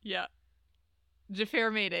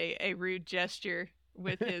 Xhafer made a rude gesture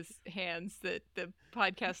with his hands that the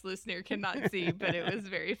podcast listener cannot see, but it was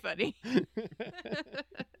very funny.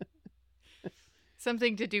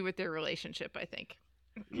 Something to do with their relationship, I think.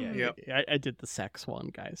 Yeah, I did the sex one,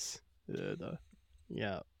 guys. Y'all know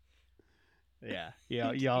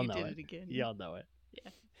it. Again. Y'all know it.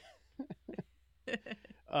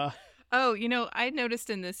 Yeah. I noticed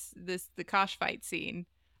in the Kosh fight scene,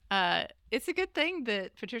 it's a good thing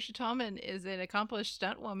that Patricia Tallman is an accomplished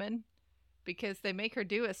stunt woman, because they make her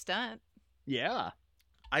do a stunt. Yeah.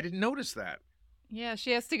 I didn't notice that. Yeah,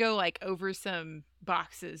 she has to go like over some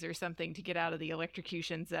boxes or something to get out of the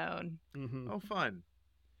electrocution zone. Mm-hmm. Oh, fun.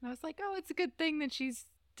 And I was like, oh, it's a good thing that she's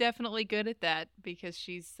definitely good at that, because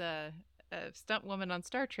she's a stunt woman on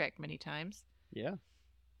Star Trek many times. Yeah.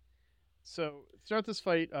 So, throughout this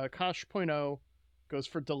fight, Kosh.0 goes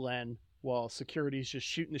for Delenn, while security's just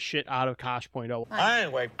shooting the shit out of Kosh.0.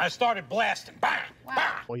 Anyway, I started blasting. Bang!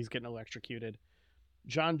 Bang! While he's getting electrocuted.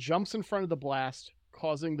 John jumps in front of the blast,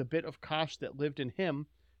 causing the bit of Kosh that lived in him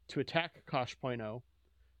to attack Kosh.0.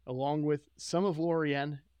 along with some of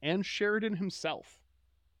Lorien and Sheridan himself.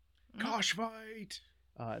 Kosh fight!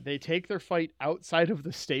 They take their fight outside of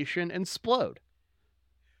the station and explode.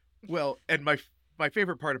 Well, and my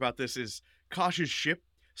favorite part about this is Kosh's ship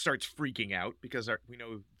starts freaking out because we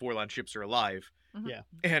know Vorlon ships are alive. Mm-hmm. Yeah.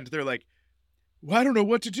 And they're like, well, I don't know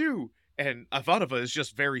what to do. And Ivanova is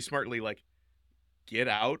just very smartly like, get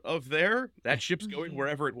out of there. That ship's going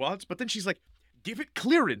wherever it wants. But then she's like, give it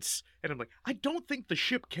clearance. And I'm like, I don't think the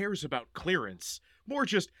ship cares about clearance. More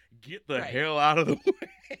just get the hell out of the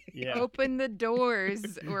way. Yeah. Open the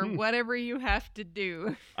doors or whatever you have to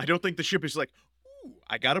do. I don't think the ship is like, ooh,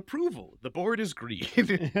 I got approval. The board is green.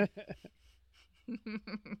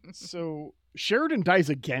 So Sheridan dies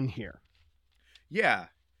again here. Yeah.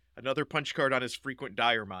 Another punch card on his frequent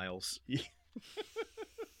dire miles.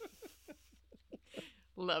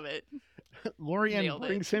 Love it. Lorien Nailed it.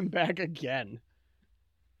 brings him back again,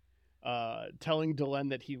 telling Delenn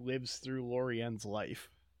that he lives through Lorien's life.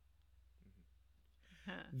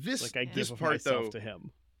 This Like I give this of part myself though, to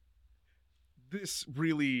him. this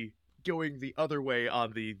really going the other way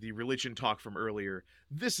on the religion talk from earlier.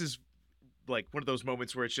 This is like one of those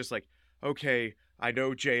moments where it's just like, okay, I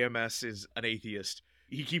know JMS is an atheist.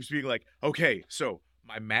 He keeps being like, okay, so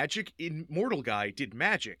my magic immortal guy did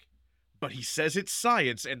magic, but he says it's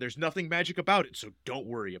science and there's nothing magic about it, so don't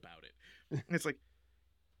worry about it. And it's like,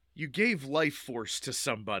 you gave life force to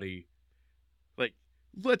somebody. Like,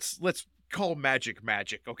 let's call magic,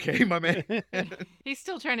 okay, my man? He's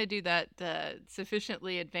still trying to do that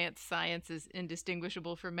sufficiently advanced science is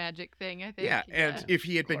indistinguishable from magic thing, I think. Yeah, and if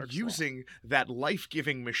he had been Clark's Law. using that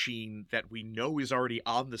life-giving machine that we know is already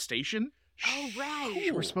on the station... Oh, right.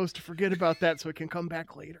 We're supposed to forget about that so it can come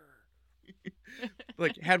back later.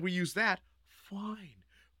 Like, had we used that, fine.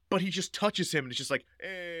 But he just touches him and it's just like,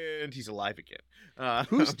 and he's alive again.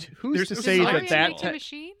 Who's there's to no say Lorien that make a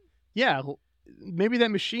machine? Yeah, maybe that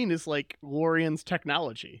machine is like Lorien's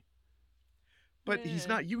technology. But he's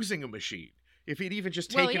not using a machine. If he'd even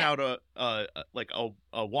just Well, taken yeah. out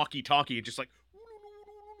a walkie-talkie and just like,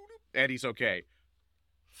 and he's okay.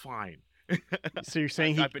 Fine. So you're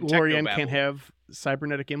saying I've been Lorien technobabbled. can't have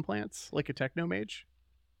cybernetic implants like a technomage?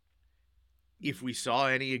 If we saw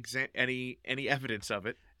any evidence of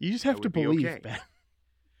it, You just have That to would be believe, okay. Ben.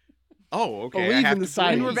 oh, okay. Believe I have in the to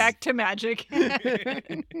science. And we're believe. back to magic.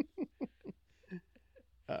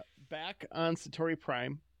 Back on Satori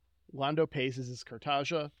Prime, Londo pays his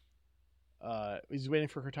Cartagia. He's waiting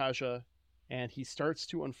for Cartagia, and he starts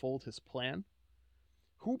to unfold his plan.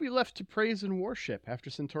 Who will be left to praise and worship after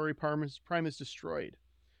Centauri Prime is destroyed?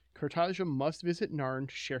 Cartagia must visit Narn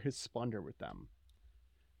to share his splendor with them.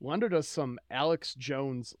 Londo does some Alex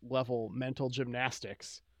Jones level mental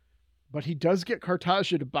gymnastics, but he does get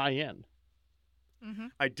Cartagia to buy in. Mm-hmm.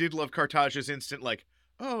 I did love Cartagia's instant like,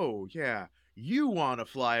 oh, yeah, you want to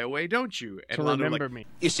fly away, don't you? And To Londo remember like, me.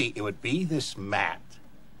 You see, it would be this mat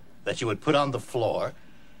that you would put on the floor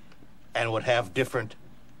and would have different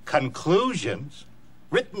conclusions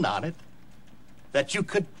written on it that you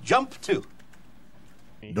could jump to.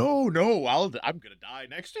 no, I'm going to die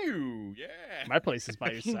next to you. Yeah. My place is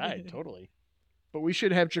by your side, totally. But we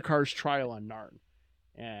should have Jakar's trial on Narn.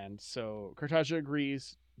 And so Cartagia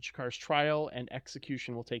agrees. Jakar's trial and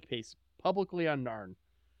execution will take place publicly on Narn.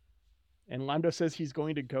 And Londo says he's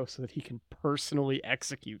going to go so that he can personally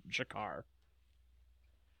execute Xhafer.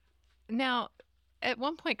 Now, at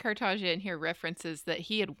one point, Cartagia in here references that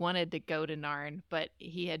he had wanted to go to Narn, but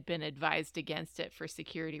he had been advised against it for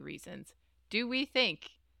security reasons. Do we think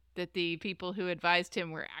that the people who advised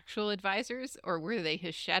him were actual advisors, or were they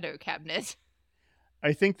his shadow cabinet?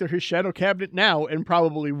 I think they're his shadow cabinet now and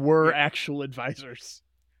probably were actual advisors.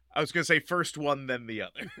 I was going to say first one, then the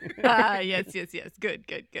other. Yes. Good.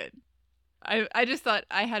 I just thought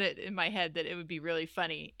I had it in my head that it would be really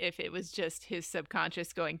funny if it was just his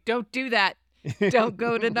subconscious going, don't do that. Don't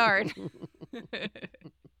go to Narn.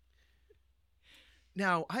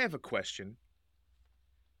 Now, I have a question.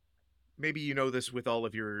 Maybe you know this with all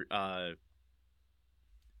of your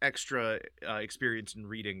extra experience in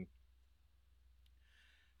reading.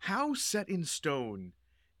 How set in stone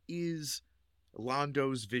is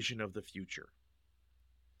Londo's vision of the future?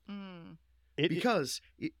 Because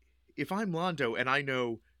if I'm Londo and I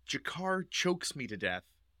know Xhafer chokes me to death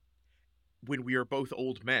when we are both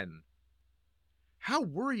old men, how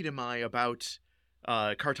worried am I about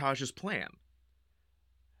Cartagia's plan?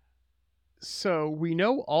 So we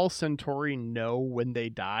know all Centauri know when they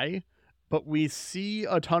die, but we see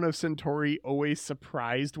a ton of Centauri always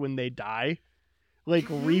surprised when they die. Like,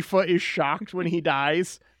 Rifa is shocked when he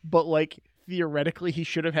dies, but, like, theoretically he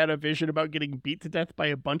should have had a vision about getting beat to death by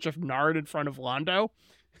a bunch of Nard in front of Londo.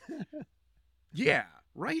 Yeah,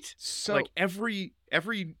 right? So like every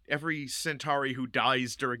Centauri who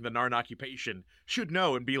dies during the Narn occupation should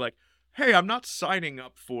know and be like, hey, I'm not signing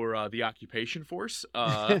up for the occupation force.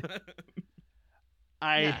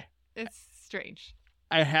 It's strange.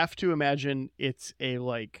 I have to imagine it's a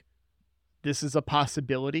this is a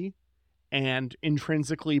possibility, and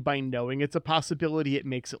intrinsically by knowing it's a possibility, it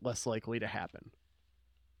makes it less likely to happen.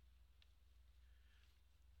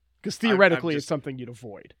 Because theoretically, it's something you'd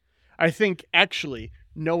avoid. I think actually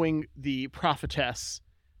knowing the prophetess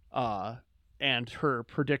and her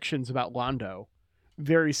predictions about Londo,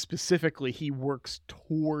 very specifically, he works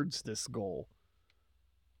towards this goal.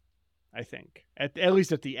 I think at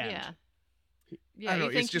least at the end. Yeah. I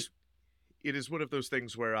don't know. It's just it is one of those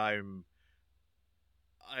things where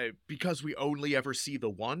because we only ever see the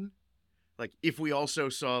one. Like if we also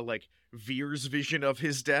saw like Veer's vision of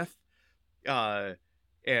his death, and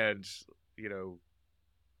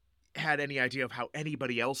had any idea of how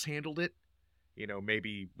anybody else handled it,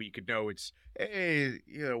 maybe we could know it's, hey,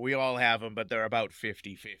 we all have them, but they're about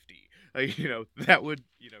 50-50. That would,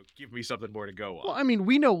 give me something more to go on. Well, I mean,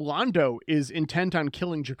 we know Londo is intent on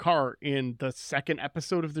killing Xhafer in the second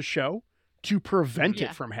episode of the show to prevent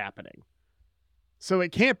it from happening. So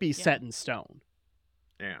it can't be set in stone.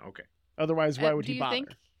 Yeah, okay. Otherwise, why would he bother?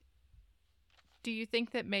 Do you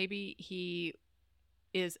think that maybe he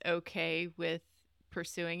is okay with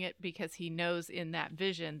pursuing it because he knows in that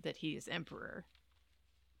vision that he is emperor?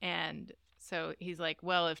 And so he's like,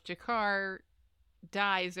 well, if Xhafer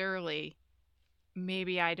dies early,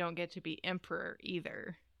 maybe I don't get to be emperor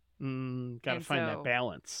either. Gotta find that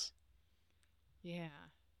balance. Yeah.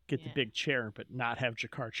 Get the big chair, but not have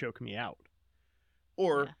Xhafer choke me out.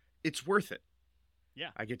 Or it's worth it. Yeah.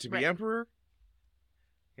 I get to be emperor.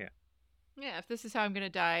 Yeah. Yeah, if this is how I'm going to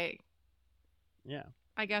die. Yeah.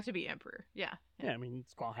 I got to be emperor. Yeah. Yeah, I mean,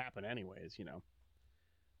 it's going to happen anyways,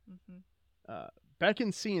 Mm-hmm. Back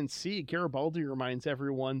in C&C, Garibaldi reminds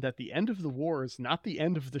everyone that the end of the war is not the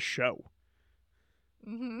end of the show.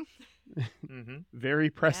 Mm-hmm. Mm-hmm. Very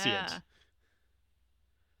prescient.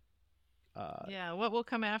 Yeah, what will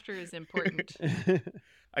come after is important.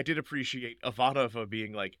 I did appreciate Ivanova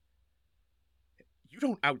being like, you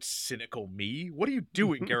don't out-cynical me. What are you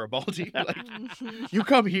doing, Garibaldi? You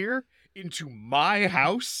come here into my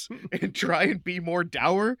house and try and be more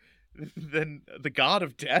dour than the god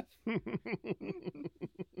of death?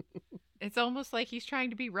 It's almost like he's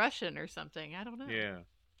trying to be Russian or something. I don't know. Yeah.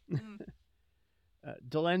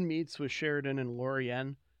 Delenn meets with Sheridan and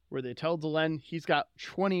Lorien, where they tell Delenn he's got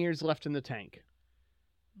 20 years left in the tank.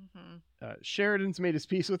 Mm-hmm. Sheridan's made his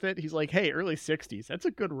peace with it. He's like, hey, early 60s. That's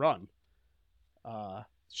a good run.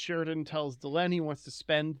 Sheridan tells Delenn he wants to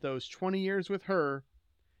spend those 20 years with her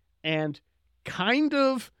and kind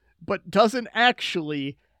of, but doesn't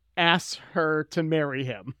actually, ask her to marry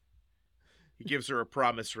him. He gives her a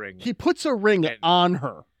promise ring. He puts a ring on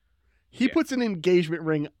her. He puts an engagement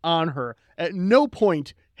ring on her. At no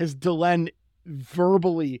point has Delenn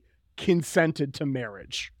verbally consented to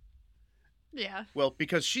marriage. Yeah. Well,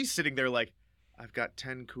 because she's sitting there like, I've got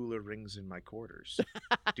 10 cooler rings in my quarters.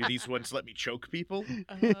 Do these ones let me choke people?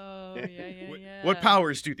 Oh, yeah. What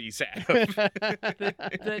powers do these have?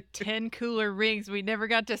 the 10 cooler rings we never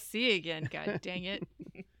got to see again. God dang it.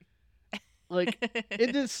 Like,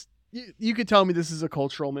 it is, you could tell me this is a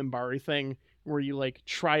cultural Minbari thing where you, like,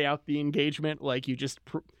 try out the engagement. Like, you just,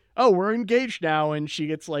 we're engaged now. And she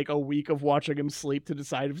gets, like, a week of watching him sleep to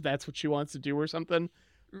decide if that's what she wants to do or something.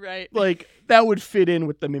 Right. Like, that would fit in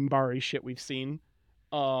with the Minbari shit we've seen.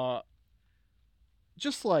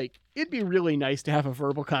 Just, like, it'd be really nice to have a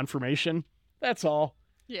verbal confirmation. That's all.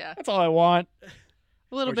 Yeah. That's all I want.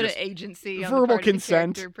 A little bit of agency on verbal the part consent,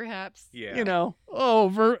 of the character, perhaps. Yeah.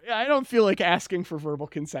 I don't feel like asking for verbal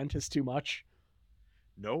consent is too much.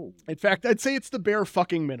 No. In fact, I'd say it's the bare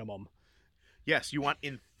fucking minimum. Yes, you want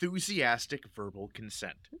enthusiastic verbal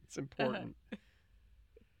consent. It's important.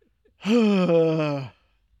 Londo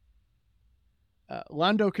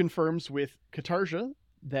confirms with Katarja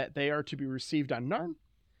that they are to be received on Narn,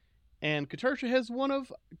 and Katarja has one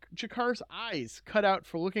of Jakar's eyes cut out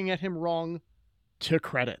for looking at him wrong to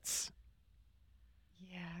credits.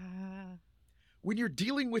 Yeah. When you're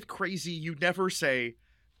dealing with crazy, you never say,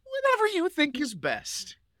 whatever you think is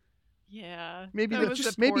best. Yeah. Maybe that was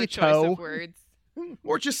just a poor maybe a choice toe. of words.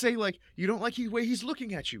 Or just say, like, you don't like the way he's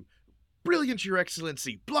looking at you. Brilliant, Your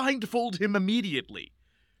Excellency. Blindfold him immediately.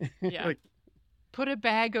 Yeah. Like, put a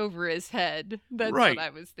bag over his head. That's right. what I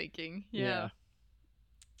was thinking. Yeah.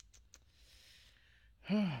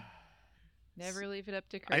 Never leave it up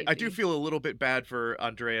to crazy. I do feel a little bit bad for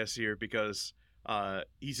Andreas here because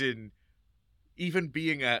he's even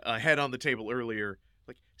being ahead on the table earlier,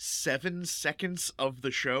 like 7 seconds of the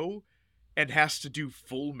show and has to do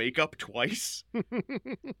full makeup twice.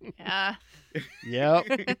 Yeah. Yep.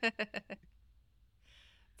 It's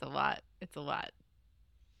a lot. It's a lot.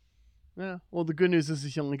 Yeah. Well, the good news is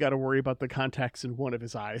he only got to worry about the contacts in one of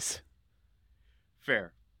his eyes.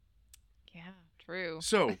 Fair. Yeah, true.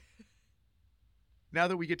 So, now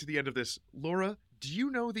that we get to the end of this, Laura, do you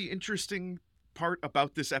know the interesting part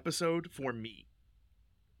about this episode for me?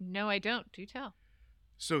 No, I don't. Do tell.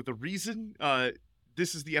 So the reason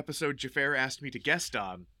this is the episode Xhafer asked me to guest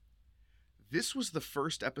on, this was the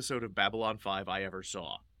first episode of Babylon 5 I ever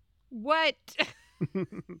saw. What?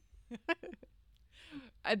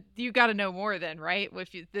 You got to know more then, right?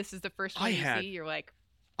 If this is the first one see, you're like...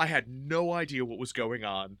 I had no idea what was going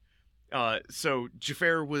on. So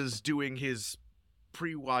Xhafer was doing his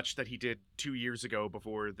pre-watch that he did 2 years ago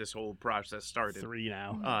before this whole process started. 3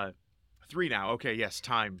 now. 3 now. Okay, yes,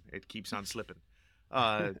 time. It keeps on slipping.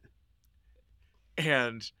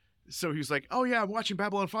 And so he was like, oh yeah, I'm watching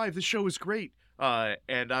Babylon 5. This show is great.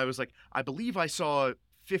 And I was like, I believe I saw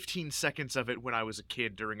 15 seconds of it when I was a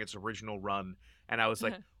kid during its original run. And I was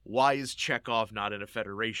like, why is Chekhov not in a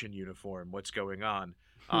Federation uniform? What's going on?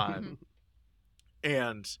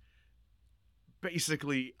 And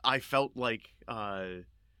basically, I felt like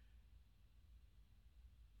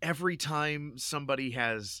every time somebody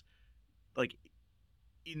has like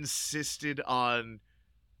insisted on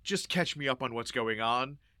just catch me up on what's going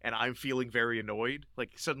on, and I'm feeling very annoyed,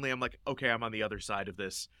 like suddenly I'm like, okay, I'm on the other side of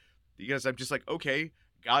this, because I'm just like, okay,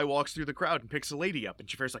 guy walks through the crowd and picks a lady up, and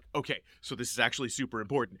Xhafer's like, okay, so this is actually super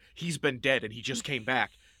important. He's been dead and he just came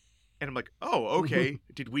back. And I'm like, oh, okay.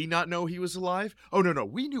 Did we not know he was alive? Oh, no,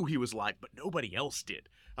 we knew he was alive, but nobody else did.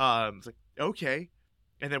 It's like, okay.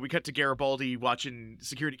 And then we cut to Garibaldi watching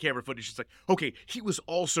security camera footage. It's like, okay, he was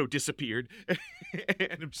also disappeared.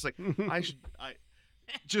 And I'm just like,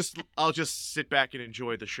 I'll just sit back and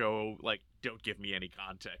enjoy the show. Like, don't give me any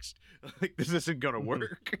context. Like, this isn't gonna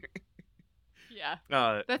work.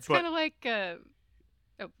 Yeah. That's kind of like, oh,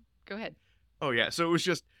 go ahead. Oh yeah. So it was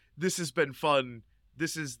just, this has been fun.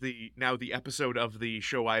 This is now the episode of the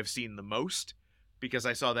show I've seen the most, because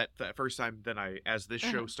I saw that first time. Then as this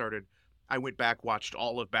show started, I went back, watched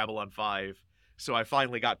all of Babylon 5. So I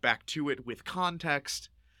finally got back to it with context.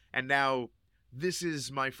 And now this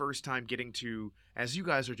is my first time getting to, as you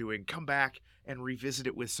guys are doing, come back and revisit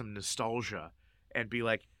it with some nostalgia and be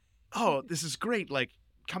like, oh, this is great. Like,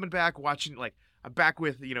 coming back, watching, like, I'm back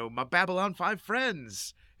with, my Babylon 5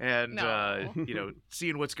 friends and,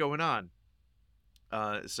 seeing what's going on.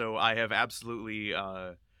 So I have absolutely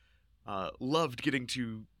loved getting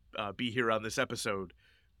to be here on this episode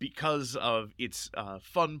because of its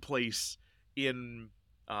fun place in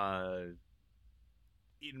my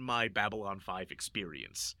Babylon 5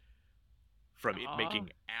 experience. From it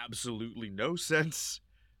making absolutely no sense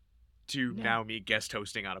to now me guest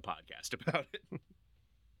hosting on a podcast about it.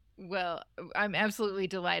 Well, I'm absolutely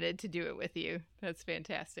delighted to do it with you. That's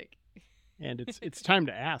fantastic. And it's time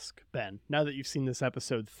to ask, Ben, now that you've seen this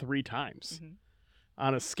episode 3 times,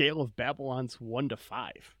 on a scale of Babylon's 1 to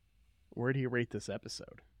 5, where do you rate this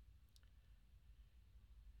episode?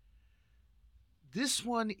 This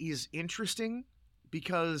one is interesting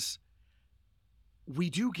because we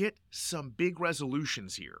do get some big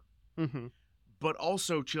resolutions here. Mm-hmm. But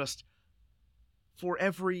also just for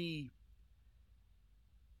every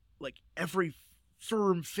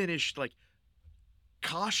firm finished, like,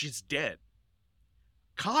 Kosh is dead.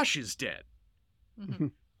 Kosh is dead. Mm-hmm.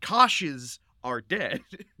 Koshes are dead.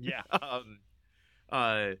 Yeah.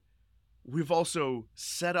 We've also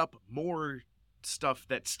set up more stuff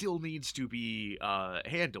that still needs to be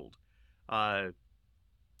handled. And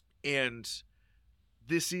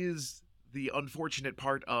this is the unfortunate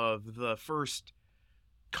part of the first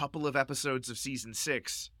couple of episodes of season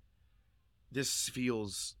 6. This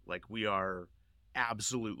feels like we are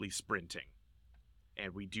absolutely sprinting,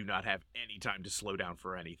 and we do not have any time to slow down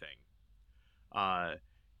for anything.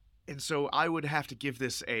 And so I would have to give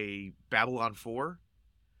this a Babylon 4,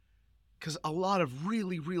 because a lot of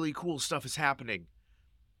really, really cool stuff is happening,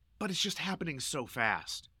 but it's just happening so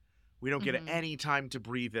fast. We don't get any time to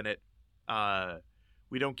breathe in it.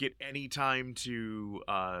 We don't get any time to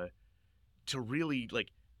really, like,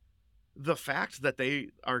 the fact that they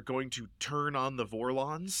are going to turn on the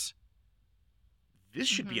Vorlons. This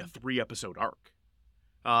should be a 3-episode arc.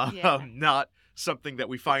 Not something that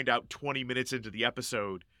we find out 20 minutes into the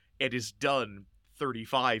episode and is done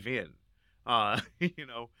 35 in.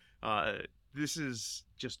 This is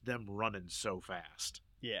just them running so fast.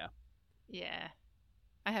 Yeah. Yeah.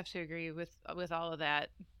 I have to agree with all of that.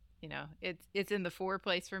 You know, it's in the 4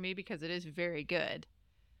 place for me because it is very good.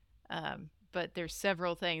 But there's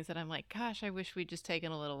several things that I'm like, gosh, I wish we'd just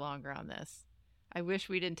taken a little longer on this. I wish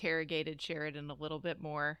we'd interrogated Sheridan a little bit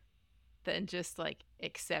more than just like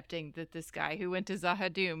accepting that this guy who went to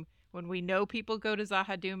Zahadum, when we know people go to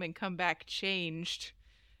Zahadum and come back changed.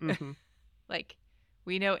 Mm-hmm. Like,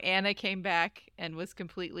 we know Anna came back and was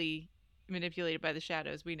completely manipulated by the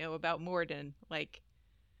shadows. We know about Morden. Like,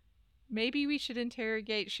 maybe we should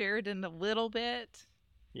interrogate Sheridan a little bit.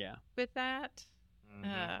 Yeah. With that.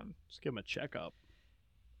 Just give him a checkup.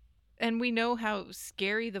 And we know how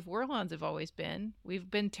scary the Vorlons have always been. We've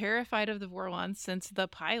been terrified of the Vorlons since the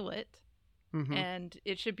pilot. Mm-hmm. And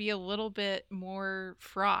it should be a little bit more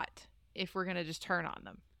fraught if we're going to just turn on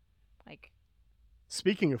them. Like,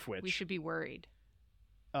 speaking of which, we should be worried.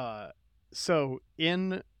 So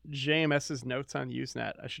in JMS's notes on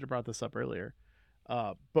Usenet, I should have brought this up earlier,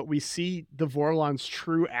 but we see the Vorlon's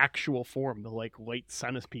true actual form, the like light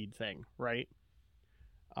centipede thing, right?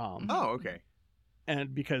 Oh, okay.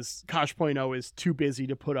 And because Kosh.0 is too busy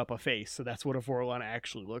to put up a face, so that's what a Vorlon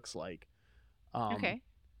actually looks like. Okay.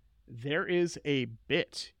 There is a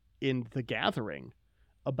bit in The Gathering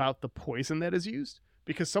about the poison that is used,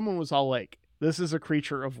 because someone was all like, this is a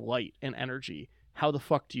creature of light and energy. How the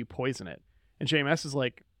fuck do you poison it? And JMS is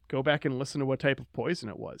like, go back and listen to what type of poison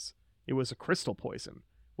it was. It was a crystal poison.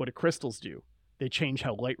 What do crystals do? They change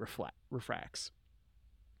how light refracts.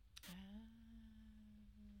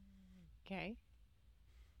 Okay.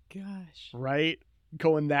 Gosh. Right?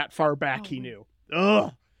 Going that far back, he knew.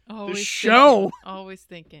 Ugh. Always the show. Thinking. Always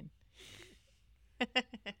thinking.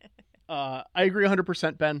 I agree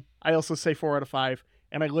 100%, Ben. I also say 4 out of 5.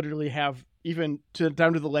 And I literally have even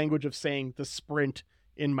down to the language of saying the sprint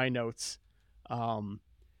in my notes.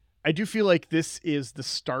 I do feel like this is the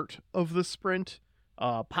start of the sprint,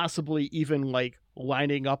 possibly even like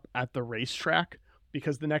lining up at the racetrack,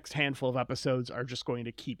 because the next handful of episodes are just going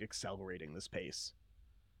to keep accelerating this pace.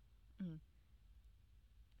 Mm.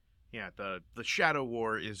 Yeah, the Shadow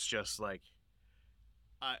War is just like,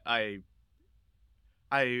 I'm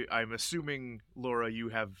assuming, Laura, you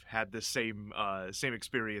have had the same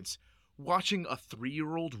experience watching a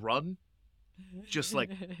 3-year-old run, just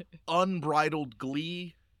like unbridled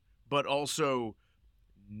glee, but also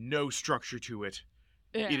no structure to it.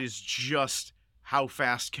 Yeah. It is just, how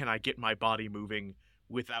fast can I get my body moving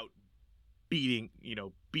without beefing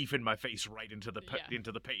my face right into the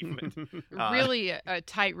pavement. Really a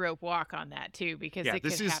tightrope walk on that too, because it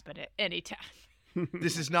could happen at any time.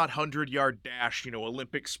 This is not 100-yard dash,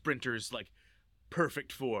 Olympic sprinters, like,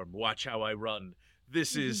 perfect form. Watch how I run.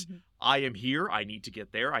 This is, I am here. I need to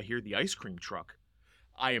get there. I hear the ice cream truck.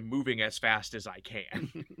 I am moving as fast as I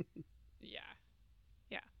can. Yeah.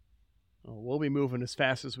 Well, we'll be moving as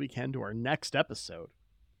fast as we can to our next episode.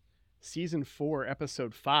 Season 4,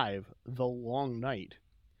 Episode 5, The Long Night.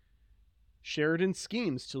 Sheridan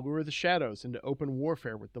schemes to lure the Shadows into open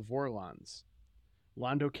warfare with the Vorlons.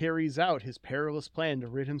 Londo carries out his perilous plan to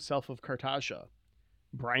rid himself of Cartagia.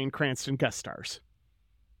 Bryan Cranston guest stars.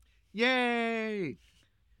 Yay!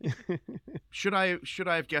 Should I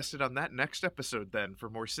have guessed it on that next episode then for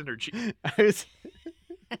more synergy?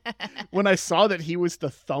 When I saw that he was the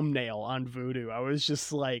thumbnail on Voodoo, I was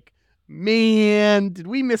just like, man, did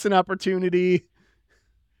we miss an opportunity?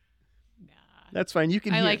 Nah. That's fine.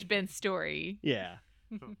 I liked Ben's story. Yeah.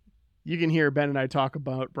 You can hear Ben and I talk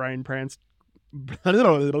about Bryan Cranston.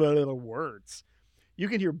 Words. You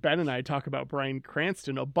can hear Ben and I talk about Bryan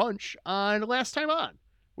Cranston a bunch on Last Time On,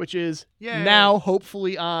 which is now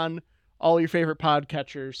hopefully on all your favorite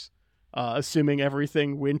podcatchers, assuming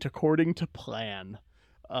everything went according to plan.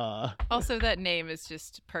 Also, that name is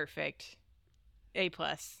just perfect. A+.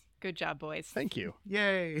 Good job, boys. Thank you.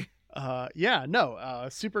 Yay.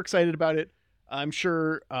 Super excited about it. I'm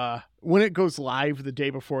sure when it goes live the day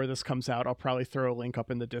before this comes out, I'll probably throw a link up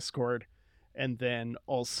in the Discord. And then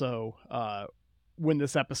also when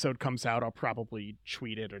this episode comes out, I'll probably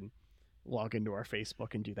tweet it and log into our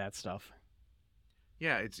Facebook and do that stuff.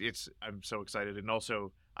 Yeah, it's I'm so excited. And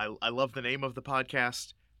also, I love the name of the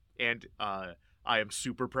podcast. And I am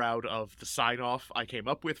super proud of the sign-off I came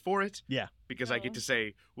up with for it. Yeah. Because I get to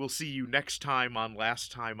say, we'll see you next time on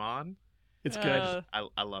Last Time On. It's good.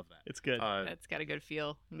 I love that. It's good. That's got a good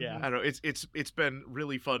feel. Yeah. I don't know. It's been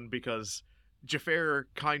really fun because Xhafer,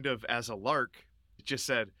 kind of as a lark, just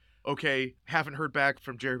said, okay, haven't heard back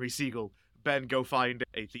from Jeremy Siegel. Ben, go find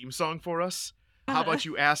a theme song for us. How about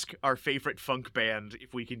you ask our favorite funk band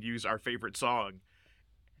if we can use our favorite song?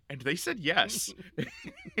 And they said yes.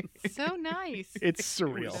 So nice. It's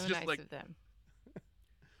surreal. So nice of them.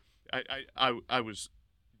 I was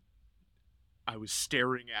I was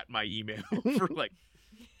staring at my email for like,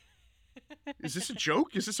 is this a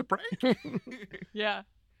joke? Is this a prank? Yeah.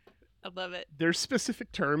 I love it. There's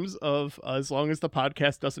specific terms of as long as the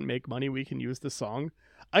podcast doesn't make money, we can use the song.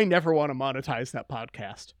 I never want to monetize that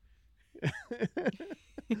podcast.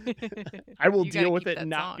 I will deal with it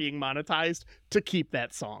not being monetized to keep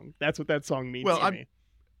that song. That's what that song means to me.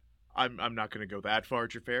 I'm not going to go that far,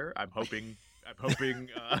 Xhafer. I'm hoping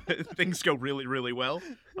things go really, really well.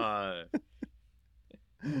 I'm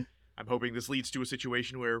hoping this leads to a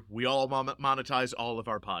situation where we all monetize all of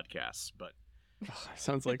our podcasts, but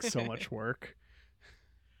sounds like so much work.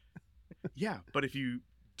 Yeah, but if you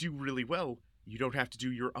do really well, you don't have to do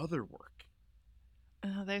your other work.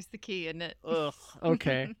 Oh, there's the key, isn't it? Ugh.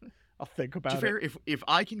 Okay. I'll think about Xhafer, it. if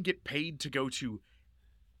I can get paid to go to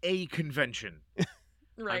a convention,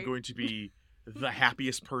 right. I'm going to be the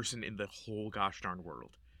happiest person in the whole gosh darn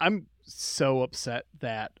world. I'm so upset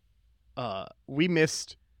that we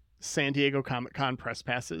missed San Diego Comic-Con press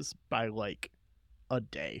passes by like a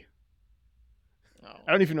day. Oh.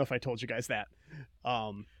 I don't even know if I told you guys that.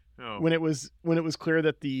 When it was clear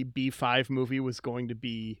that the B5 movie was going to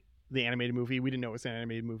be the animated movie, we didn't know it was an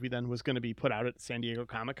animated movie then, was going to be put out at San Diego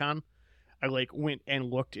Comic-Con. I like went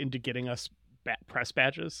and looked into getting us press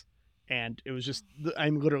badges, and it was just I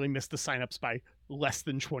literally missed the signups by less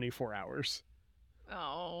than 24 hours.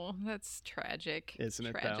 Oh, that's tragic. Isn't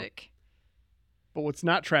it, tragic? But what's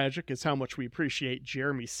not tragic is how much we appreciate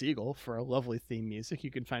Jeremy Siegel for our lovely theme music.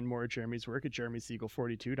 You can find more of Jeremy's work at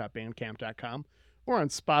jeremysiegel42.bandcamp.com or on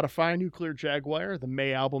Spotify. Nuclear Jaguar. The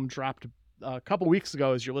May album dropped a couple weeks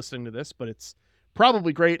ago as you're listening to this, but it's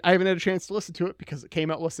probably great. I haven't had a chance to listen to it because it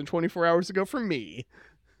came out less than 24 hours ago for me.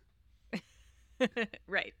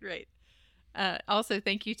 Right. Also,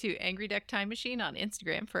 thank you to Angry Duck Time Machine on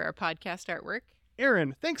Instagram for our podcast artwork.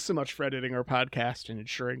 Aaron, thanks so much for editing our podcast and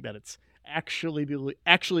ensuring that it's actually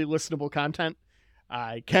listenable content.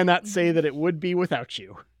 I cannot say that it would be without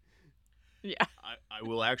you. Yeah. I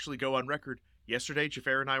will actually go on record. Yesterday,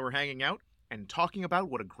 Xhafer and I were hanging out and talking about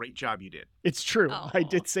what a great job you did. It's true. Aww. I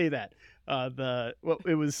did say that.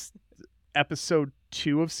 It was episode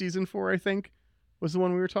 2 of season 4, I think, was the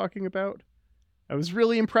one we were talking about. I was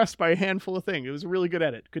really impressed by a handful of things. It was a really good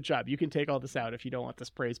edit. Good job. You can take all this out if you don't want this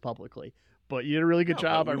praise publicly. But you did a really good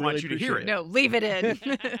job. I want really you to appreciate hear it. No, leave it in.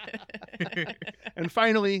 And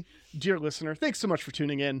finally, dear listener, thanks so much for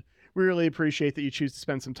tuning in. We really appreciate that you choose to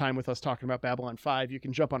spend some time with us talking about Babylon 5. You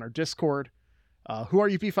can jump on our Discord.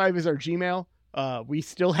 WhoAreYouP5 is our Gmail. We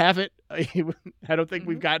still have it. I don't think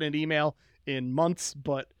we've gotten an email in months,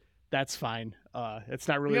 but that's fine. It's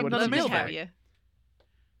not really what it's used for.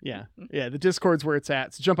 Yeah. The Discord's where it's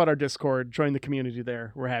at. So jump on our Discord, join the community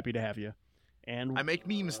there. We're happy to have you. And I make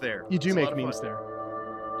memes there. You do make memes there.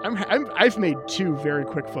 I've made 2 very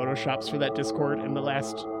quick Photoshops for that Discord in the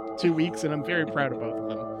last 2 weeks, and I'm very proud of both of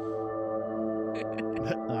them.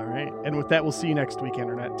 All right. And with that, we'll see you next week,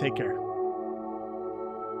 Internet. Take care.